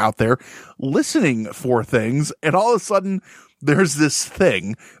 and you're out there listening for things. And all of a sudden, there's this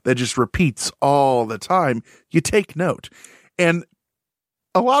thing that just repeats all the time. You take note. And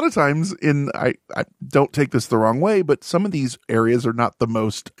a lot of times I don't take this the wrong way, but some of these areas are not the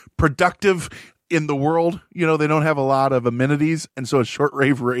most productive in the world. They don't have a lot of amenities. And so a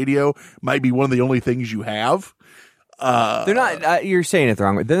shortwave radio might be one of the only things you have. They're not, you're saying it the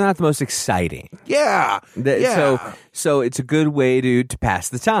wrong way. They're not the most exciting. Yeah. So it's a good way to pass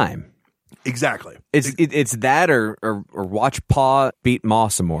the time. Exactly. It's that or watch Pa beat Ma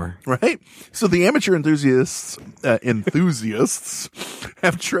some more. Right. So the amateur enthusiasts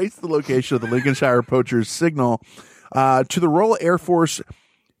have traced the location of the Lincolnshire Poacher's signal to the Royal Air Force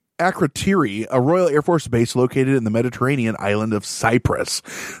Akrotiri, a Royal Air Force base located in the Mediterranean island of Cyprus.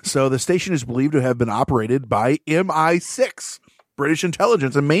 So the station is believed to have been operated by MI6, British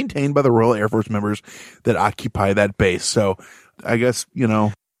intelligence, and maintained by the Royal Air Force members that occupy that base. So I guess,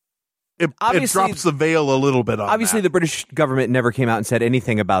 it drops the veil a little bit on Obviously, that. The British government never came out and said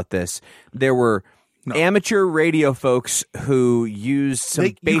anything about this. There were amateur radio folks who used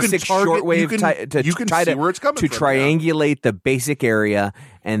some basic shortwave to triangulate the basic area,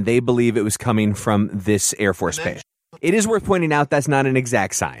 and they believe it was coming from this Air Force base. It is worth pointing out that's not an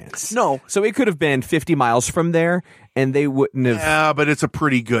exact science. No. So it could have been 50 miles from there, and they wouldn't have... Yeah, but it's a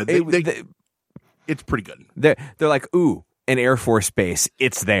pretty good... it's pretty good. They're like, ooh, an Air Force base,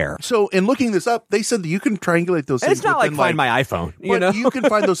 it's there. So in looking this up, they said that you can triangulate those things. It's not like Find My iPhone, you can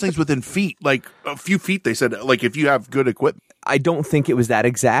find those things within feet, like a few feet. They said, like if you have good equipment. I don't think it was that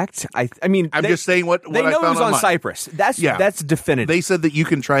exact. I mean, I'm just saying what they I know found it was on online. Cyprus. That's definitive. They said that you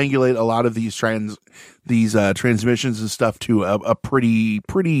can triangulate a lot of these transmissions and stuff to a pretty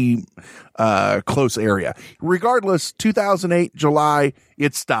close area. Regardless, 2008 July,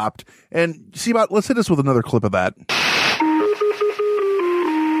 it stopped. And Seabot, let's hit us with another clip of that.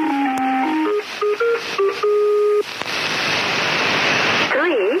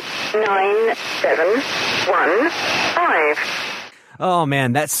 9-7-1-5. Oh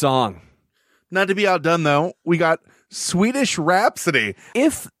man, that song. Not to be outdone though, we got Swedish Rhapsody.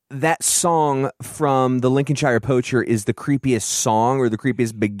 If that song from the Lincolnshire Poacher is the creepiest song or the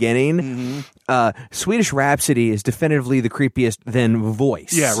creepiest beginning, Swedish Rhapsody is definitively the creepiest then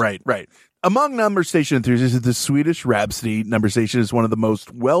voice. Yeah, right. Among number station enthusiasts, the Swedish Rhapsody number station is one of the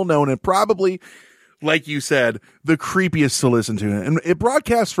most well-known and probably, like you said, the creepiest to listen to. And it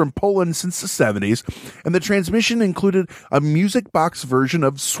broadcasts from Poland since the 70s, and the transmission included a music box version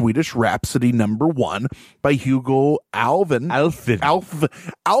of Swedish Rhapsody number 1 by Hugo Alfvén,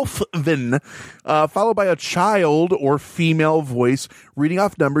 followed by a child or female voice reading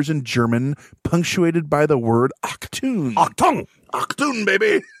off numbers in German, punctuated by the word Achtung. Achtung! Achtung,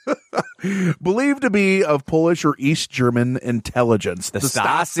 baby! Believed to be of Polish or East German intelligence. The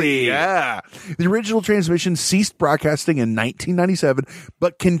Stasi. Yeah. The original transmission ceased broadcasting in 1997,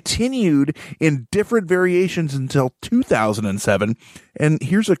 but continued in different variations until 2007. And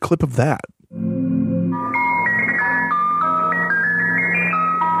here's a clip of that.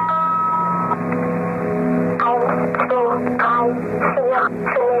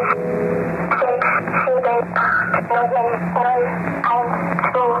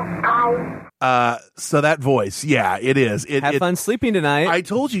 So that voice, yeah, it is. Have fun sleeping tonight. I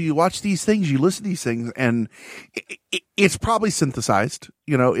told you watch these things, you listen to these things, and it's probably synthesized.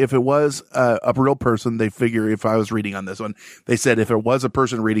 You know, if it was a real person, they figure if I was reading on this one, they said if it was a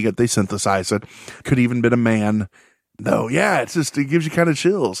person reading it, they synthesized it. Could even been a man. No, yeah, it gives you kind of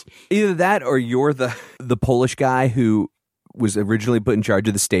chills. Either that or you're the Polish guy who was originally put in charge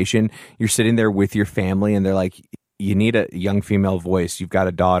of the station. You're sitting there with your family and they're like, you need a young female voice. You've got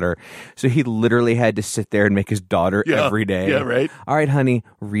a daughter. So he literally had to sit there and make his daughter every day. Yeah, right. All right, honey,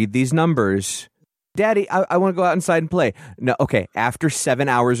 read these numbers. Daddy, I want to go out inside and play. No, okay, after 7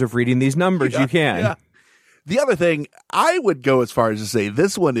 hours of reading these numbers, you can. Yeah. The other thing, I would go as far as to say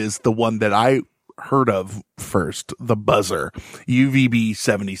this one is the one that I heard of first, the buzzer, UVB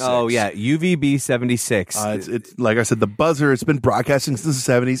 76. Oh, yeah, UVB 76. It's like I said, the buzzer, it's been broadcasting since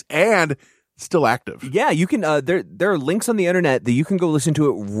the 70s, and still active. Yeah, you can. There are links on the internet that you can go listen to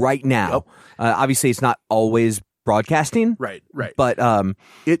it right now. Yep. Obviously, it's not always broadcasting. Right. But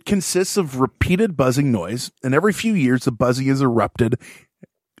it consists of repeated buzzing noise, and every few years the buzzing is erupted.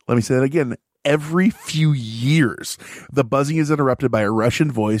 Let me say that again. Every few years, the buzzing is interrupted by a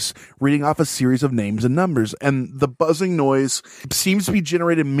Russian voice reading off a series of names and numbers. And the buzzing noise seems to be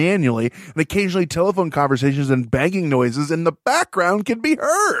generated manually, and occasionally telephone conversations and banging noises in the background can be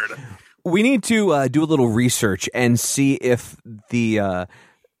heard. We need to do a little research and see if the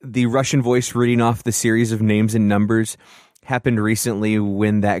Russian voice reading off the series of names and numbers happened recently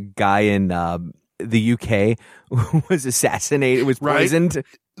when that guy in the UK was assassinated, was poisoned. Right?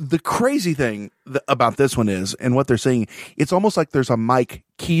 The crazy thing about this one is, and what they're saying, it's almost like there's a mic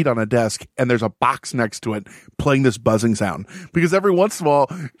keyed on a desk and there's a box next to it playing this buzzing sound. Because every once in a while,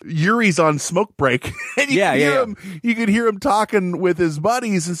 Yuri's on smoke break and you could hear him talking with his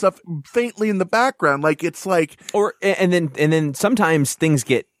buddies and stuff faintly in the background. Like it's like, and then sometimes things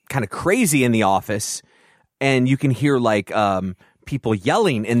get kind of crazy in the office and you can hear like people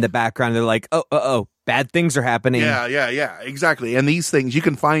yelling in the background. They're like, oh, bad things are happening. Yeah, exactly. And these things you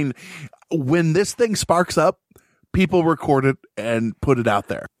can find when this thing sparks up, people record it and put it out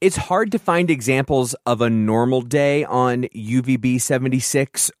there. It's hard to find examples of a normal day on UVB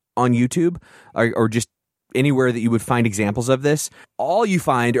 76 on YouTube or just anywhere that you would find examples of this. All you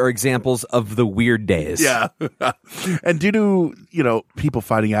find are examples of the weird days. Yeah. And due to, people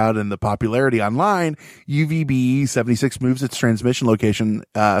finding out and the popularity online, UVB 76 moves its transmission location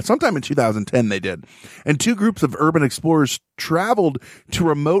sometime in 2010 they did. And two groups of urban explorers traveled to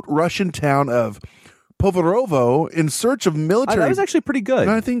remote Russian town of Poverovo in search of military. That was actually pretty good.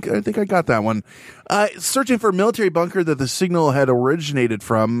 I think I got that one. Searching for a military bunker that the signal had originated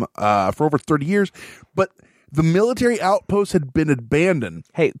from for over 30 years, but the military outpost had been abandoned.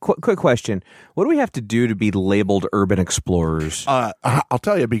 Hey, quick question. What do we have to do to be labeled urban explorers? I'll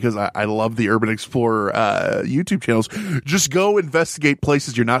tell you, because I love the Urban Explorer YouTube channels. Just go investigate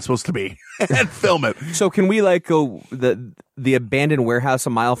places you're not supposed to be and film it. So can we go the abandoned warehouse a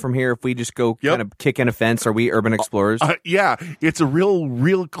mile from here? If we just go kind of kick in a fence, are we urban explorers? Yeah, it's a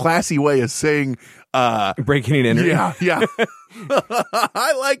real classy way of saying breaking and entering. Yeah.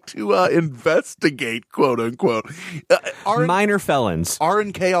 I like to investigate, quote unquote. Minor felons.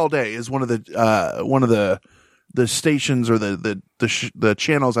 RNK All Day is one of the stations or the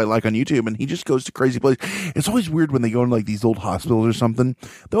channels I like on YouTube, and he just goes to crazy places. It's always weird when they go into like these old hospitals or something.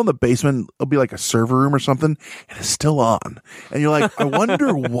 They'll in the basement, it'll be like a server room or something, and it's still on. And you're like, I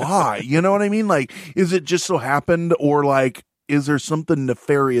wonder why. You know what I mean? Like, is it just so happened, or like, is there something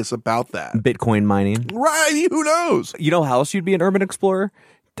nefarious about that? Bitcoin mining. Right, who knows? You know how else you'd be an urban explorer?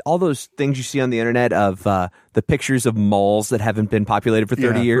 All those things you see on the internet of the pictures of malls that haven't been populated for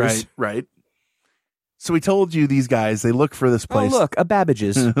 30 years. Right. So we told you these guys, they look for this place. Oh, look, a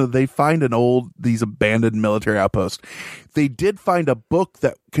Babbage's. They find these abandoned military outposts. They did find a book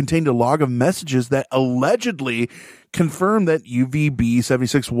that contained a log of messages that allegedly confirmed that UVB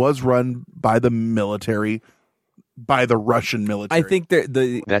 76 was run by the military, by the Russian military. I think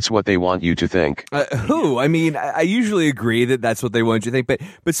that's what they want you to think. Who? I mean, I usually agree that that's what they want you to think,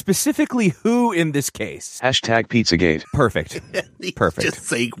 but specifically who in this case? Hashtag Pizzagate. Perfect. Just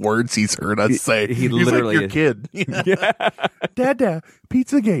saying words he's heard us say. He's literally like your kid. Dad,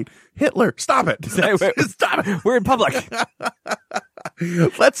 Pizzagate. Hitler. Stop it. Stop it. We're in public.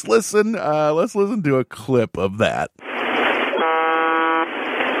 Let's listen to a clip of that.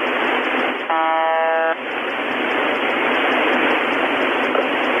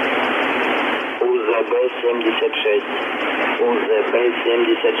 УЗБ-76, 93,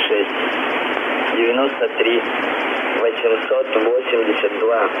 882,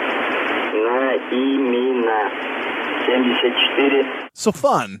 на имена 74. So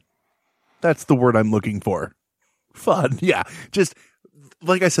fun. That's the word I'm looking for. Fun. Yeah. Just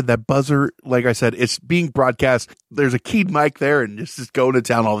like I said, that buzzer, like I said, it's being broadcast. There's a keyed mic there and just going to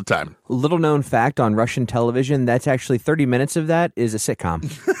town all the time. Little known fact on Russian television, that's actually 30 minutes of that is a sitcom.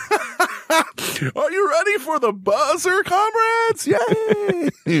 Are you ready for the buzzer, comrades? Yay!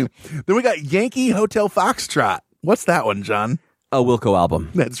 Then we got Yankee Hotel Foxtrot. What's that one, John? A Wilco album.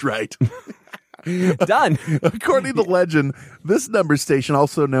 That's right. Done. According to legend, this number station,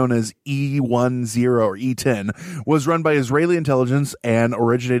 also known as E10 or E10, was run by Israeli intelligence and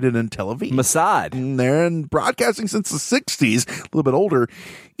originated in Tel Aviv. Mossad. They're in broadcasting since the 60s, a little bit older.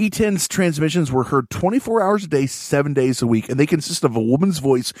 E10's transmissions were heard 24 hours a day, 7 days a week, and they consist of a woman's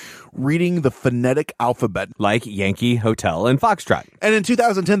voice reading the phonetic alphabet. Like Yankee, Hotel, and Foxtrot. And in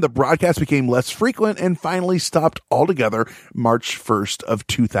 2010, the broadcast became less frequent and finally stopped altogether March 1st of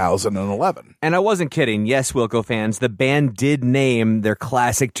 2011. And I wasn't kidding. Yes, Wilco fans, the band did name their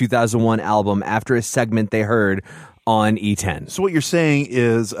classic 2001 album after a segment they heard on E10. So what you're saying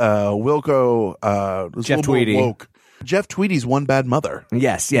is Wilco Jeff Tweedy. Woke. Jeff Tweedy's one bad mother.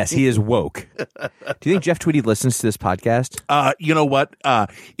 Yes, he is woke. Do you think Jeff Tweedy listens to this podcast? You know what?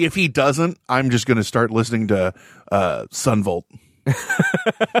 If he doesn't, I'm just going to start listening to Sunvolt.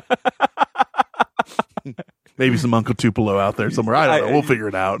 Maybe some Uncle Tupelo out there somewhere. I don't know. We'll figure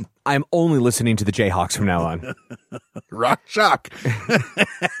it out. I'm only listening to the Jayhawks from now on. Rock Shock.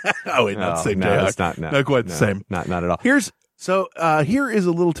 Oh, wait, not the same Jayhawks. It's not quite the same. Not at all. Here is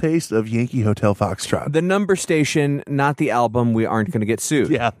a little taste of Yankee Hotel Foxtrot. The number station, not the album. We aren't going to get sued.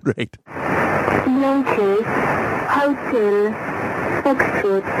 Yeah, right. Yankee Hotel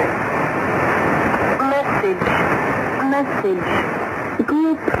Foxtrot. Message.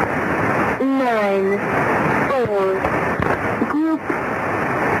 Group 9 4. Group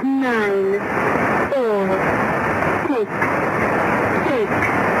 9 4. Tick.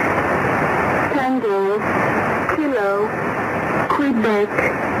 Tango. Kilo. Quebec.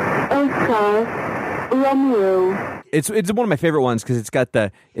 Oscar. Romeo. It's one of my favorite ones because it's got the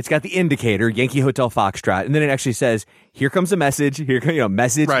indicator Yankee Hotel Foxtrot, and then it actually says, "Here comes a message."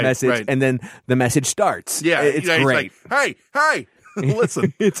 Message, right. and then the message starts. Yeah, it's great. Like, hey,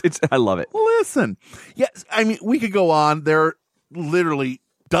 listen. I love it. Listen. Yes, I mean we could go on. There are literally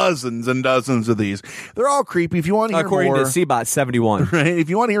dozens and dozens of these. They're all creepy. If you want to hear According more, to CBOT 71, right? If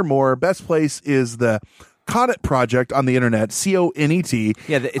you want to hear more, best place is the Connet Project on the internet, CONET.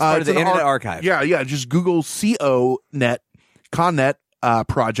 Yeah, it's part of the Internet Archive. Yeah. Just Google Connet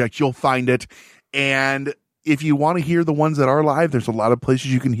Project. You'll find it. And if you want to hear the ones that are live, there's a lot of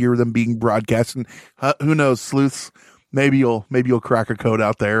places you can hear them being broadcast. And who knows, sleuths? Maybe you'll crack a code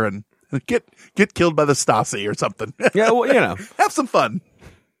out there and get killed by the Stasi or something. Yeah, well, have some fun.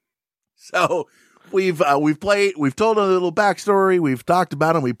 So we've told a little backstory. We've talked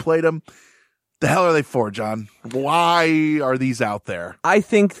about them. We played them. The hell are they for, John? Why are these out there? I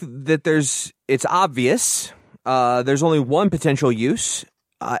think that it's obvious. There's only one potential use.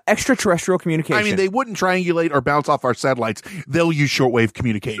 Extraterrestrial communication. I mean, they wouldn't triangulate or bounce off our satellites. They'll use shortwave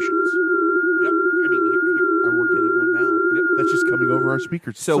communications. Yep. I mean, here we're getting one now. Yep. That's just coming over our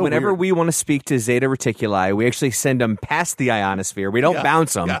speakers. So whenever weird. we want to speak to Zeta Reticuli, we actually send them past the ionosphere. We don't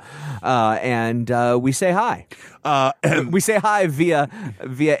bounce them. Yeah. And we say hi. And we say hi via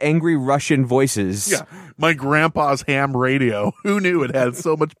angry Russian voices. Yeah. My grandpa's ham radio. Who knew it had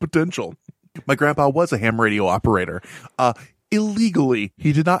so much potential? My grandpa was a ham radio operator. Illegally,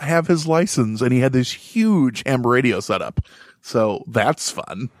 he did not have his license, and he had this huge ham radio setup. So that's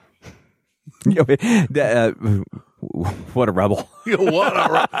fun. What a rebel! What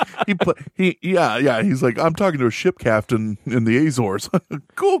a He's like, I'm talking to a ship captain in the Azores.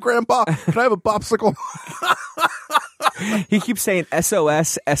 Cool, Grandpa. Can I have a popsicle? He keeps saying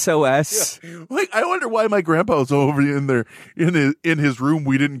SOS, SOS. Yeah. Like, I wonder why my grandpa was over in there in his room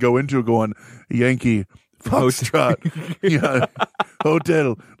we didn't go into, going Yankee Foxtrot,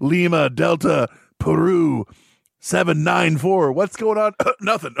 Hotel Lima Delta Peru 794. What's going on?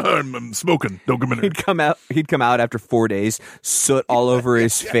 Nothing. I'm smoking. Don't come in here. He'd come out after 4 days, soot all over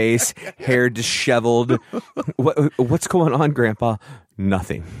his face, hair disheveled. What's going on, Grandpa?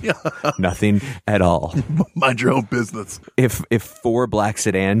 Nothing. Nothing at all. Mind your own business. If 4 black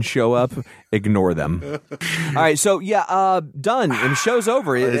sedans show up, ignore them. All right, so done. And the show's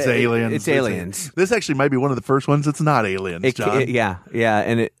over. It's aliens. It's aliens. This actually might be one of the first ones that's not aliens, John.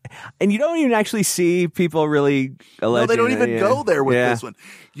 And you don't even actually see people really alleging. No, they don't even go there with this one.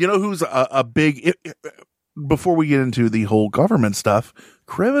 You know who's a big... Before we get into the whole government stuff,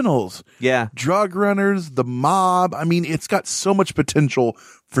 criminals. Yeah. Drug runners, the mob. I mean, it's got so much potential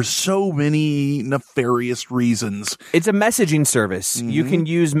for so many nefarious reasons. It's a messaging service. Mm-hmm. You can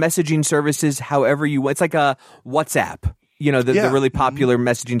use messaging services however you want. It's like a WhatsApp, you know, the really popular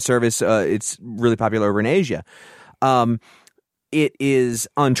messaging service. It's really popular over in Asia. It is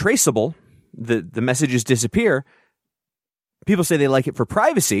untraceable. The messages disappear. People say they like it for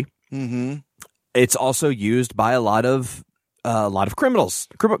privacy. Mm-hmm. It's also used by a lot of criminals,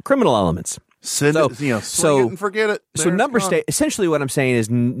 criminal elements. Sling it and forget it. Essentially what I'm saying is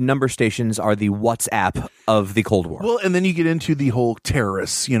number stations are the WhatsApp of the Cold War. Well, and then you get into the whole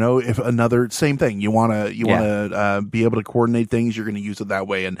terrorists, you know, if same thing, you want to be able to coordinate things, you're going to use it that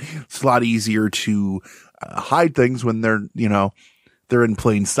way. And it's a lot easier to hide things when they're in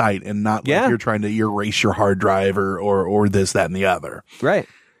plain sight and not like you're trying to erase your hard drive or this, that, and the other. Right.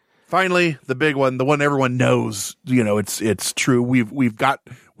 Finally, the big one, the one everyone knows, you know, it's true.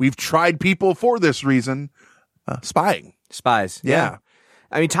 We've tried people for this reason. Spying. Spies. Yeah.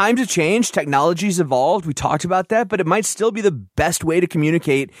 I mean, times have changed. Technology's evolved. We talked about that, but it might still be the best way to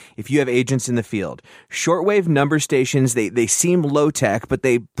communicate if you have agents in the field. Shortwave number stations, they seem low tech, but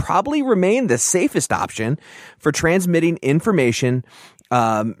they probably remain the safest option for transmitting information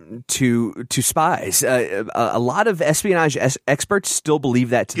to spies. A lot of espionage experts still believe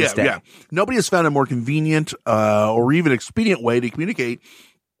that to this day. Yeah. Nobody has found a more convenient or even expedient way to communicate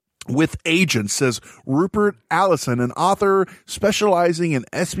with agents, says Rupert Allison, an author specializing in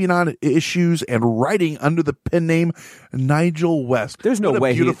espionage issues and writing under the pen name Nigel West. There's no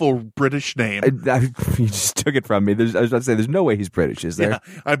way. Beautiful British name. You just took it from me. I was about to say, there's no way he's British, is there?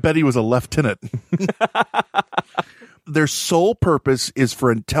 Yeah, I bet he was a lieutenant. Their sole purpose is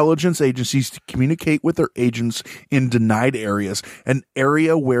for intelligence agencies to communicate with their agents in denied areas, an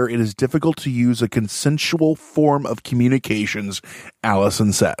area where it is difficult to use a consensual form of communications,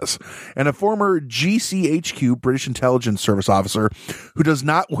 Allison says. And a former GCHQ, British Intelligence Service officer, who does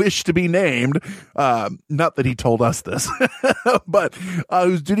not wish to be named, not that he told us this, but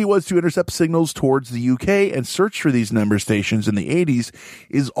whose duty was to intercept signals towards the UK and search for these number stations in the 80s,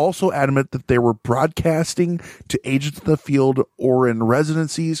 is also adamant that they were broadcasting to agents in the field or in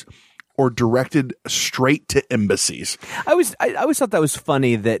residencies or directed straight to embassies. I always thought that was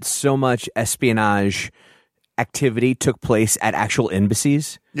funny that so much espionage activity took place at actual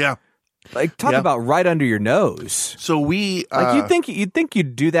embassies. Yeah. Like, talk about right under your nose. So we like you'd think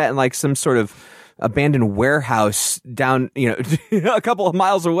you'd do that in like some sort of abandoned warehouse down, a couple of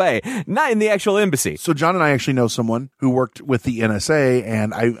miles away, not in the actual embassy. So John and I actually know someone who worked with the NSA,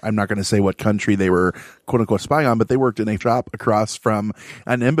 and I'm not going to say what country they were quote unquote spying on, but they worked in a shop across from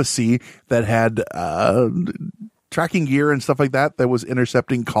an embassy that had tracking gear and stuff like that was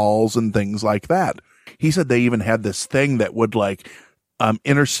intercepting calls and things like that. He said they even had this thing that would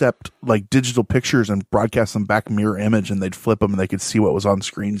intercept like digital pictures and broadcast them back mirror image, and they'd flip them and they could see what was on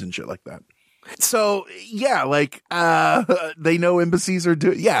screens and shit like that. So yeah, they know embassies are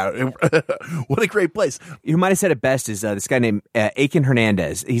doing. Yeah, what a great place. You might have said it best is this guy named Aiken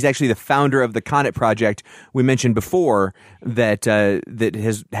Hernandez. He's actually the founder of the Conet Project we mentioned before that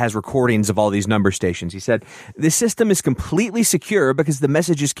has recordings of all these number stations. He said this system is completely secure because the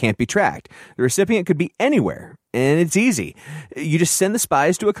messages can't be tracked. The recipient could be anywhere. And it's easy. You just send the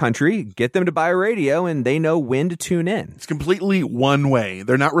spies to a country, get them to buy a radio, and they know when to tune in. It's completely one way.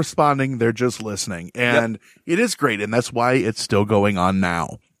 They're not responding. They're just listening. And It is great. And that's why it's still going on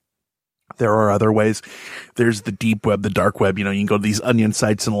now. There are other ways. There's the deep web, the dark web. You can go to these onion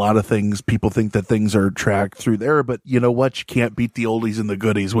sites and a lot of things. People think that things are tracked through there, but you know what? You can't beat the oldies and the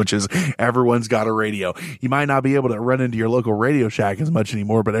goodies, which is everyone's got a radio. You might not be able to run into your local Radio Shack as much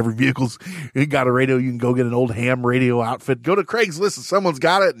anymore, but every vehicle's got a radio. You can go get an old ham radio outfit. Go to Craigslist and someone's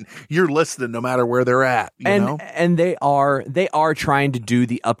got it, and you're listening no matter where they're at. You know? And they are trying to do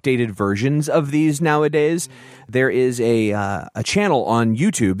the updated versions of these nowadays. There is a channel on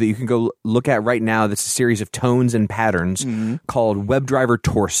YouTube that you can go look at right now that's a series of tones and patterns called WebDriver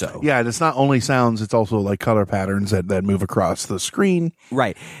Torso. Yeah, and it's not only sounds, it's also like color patterns that move across the screen.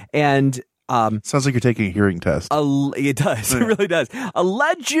 Right. And sounds like you're taking a hearing test. It does. It really does.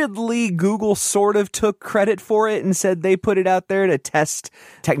 Allegedly, Google sort of took credit for it and said they put it out there to test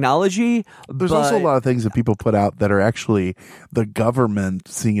technology. There's also a lot of things that people put out that are actually the government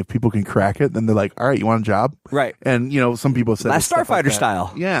seeing if people can crack it. Then they're like, all right, you want a job? Right. And, some people said Last Starfighter like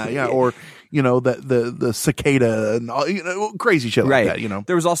style. Yeah. Or, the cicada and all, crazy shit like that,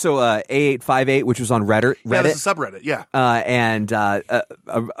 There was also A858, which was on Reddit. Yeah, that's a subreddit, yeah.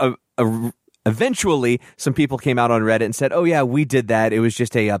 Eventually, some people came out on Reddit and said, oh, yeah, we did that. It was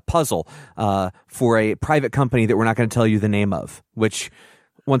just a puzzle for a private company that we're not going to tell you the name of, which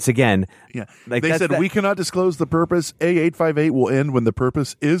once again, they said we cannot disclose the purpose. A858 will end when the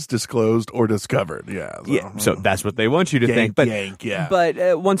purpose is disclosed or discovered. So that's what they want you to think.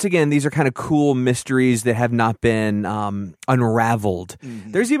 But once again, these are kind of cool mysteries that have not been unraveled.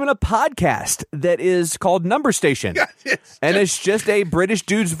 Mm-hmm. There's even a podcast that is called Number Station, it's just a British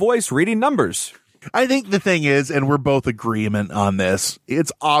dude's voice reading numbers. I think the thing is, and we're both agreement on this,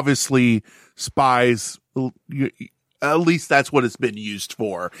 it's obviously spies. At least that's what it's been used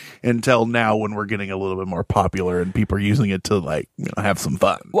for until now, when we're getting a little bit more popular and people are using it to have some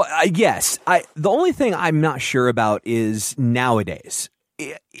fun. Well, yes. The only thing I'm not sure about is nowadays.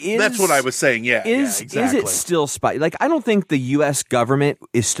 That's what I was saying. Is it still spy? I don't think the U.S. government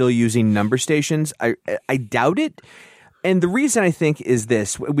is still using number stations. I doubt it. And the reason I think is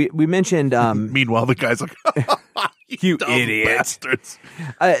this: we mentioned. Meanwhile, the guy's like, "You idiot bastards."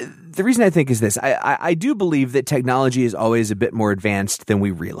 The reason I think is this: I do believe that technology is always a bit more advanced than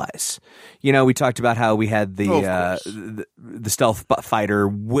we realize. We talked about how we had the stealth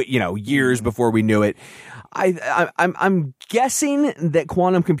fighter, years before we knew it. I'm guessing that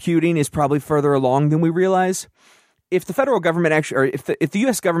quantum computing is probably further along than we realize. If the federal government if the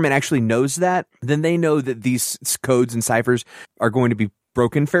U.S. government actually knows that, then they know that these codes and ciphers are going to be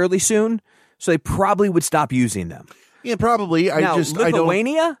broken fairly soon, so they probably would stop using them. Yeah, probably.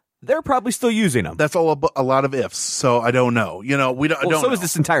 Lithuania, they're probably still using them. That's all a lot of ifs, so I don't know. We don't. So is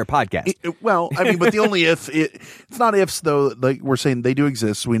this entire podcast. But the only it's not ifs though. Like we're saying, they do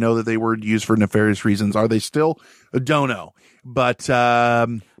exist. We know that they were used for nefarious reasons. Are they still? Don't know.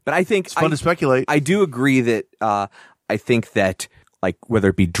 But I think it's fun to speculate. I do agree that I think that whether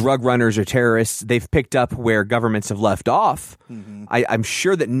it be drug runners or terrorists, they've picked up where governments have left off. Mm-hmm. I'm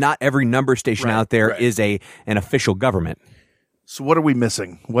sure that not every number station out there is an official government. So what are we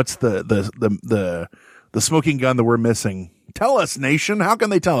missing? What's the smoking gun that we're missing? Tell us, nation. How can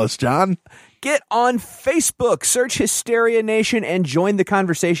they tell us, John? Get on Facebook, search Hysteria Nation, and join the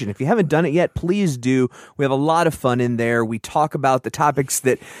conversation. If you haven't done it yet, please do. We have a lot of fun in there. We talk about the topics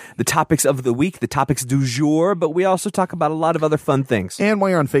of the week, the topics du jour, but we also talk about a lot of other fun things. And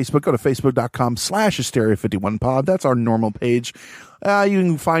while you're on Facebook, go to facebook.com/Hysteria51pod. That's our normal page. You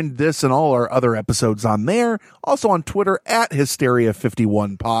can find this and all our other episodes on there. Also on Twitter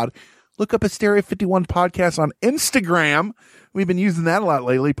 @Hysteria51pod. Look up Hysteria 51 Podcast on Instagram. We've been using that a lot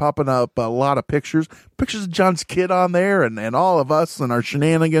lately, popping up a lot of pictures of John's kid on there and all of us and our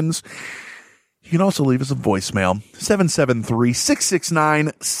shenanigans. You can also leave us a voicemail,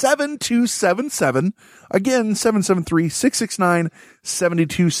 773-669-7277. Again,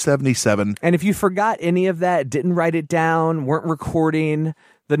 773-669-7277. And if you forgot any of that, didn't write it down, weren't recording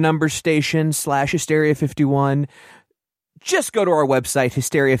the number station /Hysteria51, just go to our website,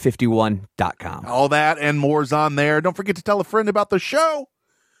 hysteria51.com. All that and more's on there. Don't forget to tell a friend about the show.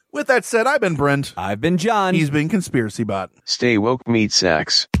 With that said, I've been Brent. I've been John. He's been Conspiracy Bot. Stay woke, meat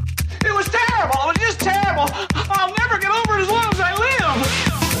sacks. It was terrible. It was just terrible. I'll never get over it as long as I live.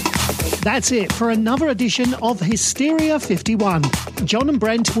 That's it for another edition of Hysteria 51. John and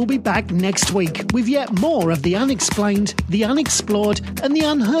Brent will be back next week with yet more of the unexplained, the unexplored, and the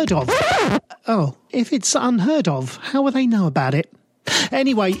unheard of. Oh, if it's unheard of, how will they know about it?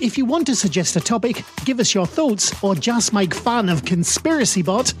 Anyway, if you want to suggest a topic, give us your thoughts, or just make fun of Conspiracy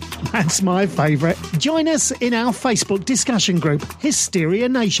Bot, that's my favourite. Join us in our Facebook discussion group, Hysteria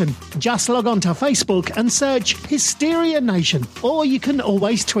Nation. Just log on to Facebook and search Hysteria Nation, or you can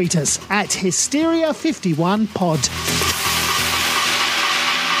always tweet us at Hysteria51pod.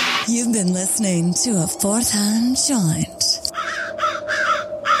 You've been listening to a Fourth Hand Joint.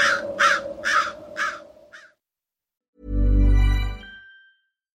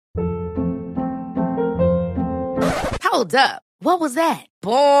 Hold up. What was that?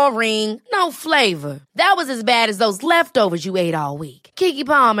 Boring. No flavor. That was as bad as those leftovers you ate all week. Keke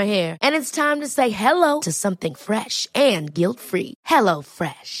Palmer here, and it's time to say hello to something fresh and guilt-free. Hello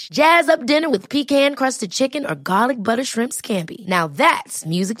Fresh. Jazz up dinner with pecan-crusted chicken or garlic butter shrimp scampi. Now that's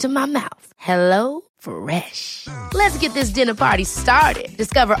music to my mouth. Hello Fresh. Let's get this dinner party started.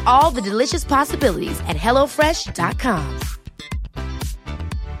 Discover all the delicious possibilities at HelloFresh.com.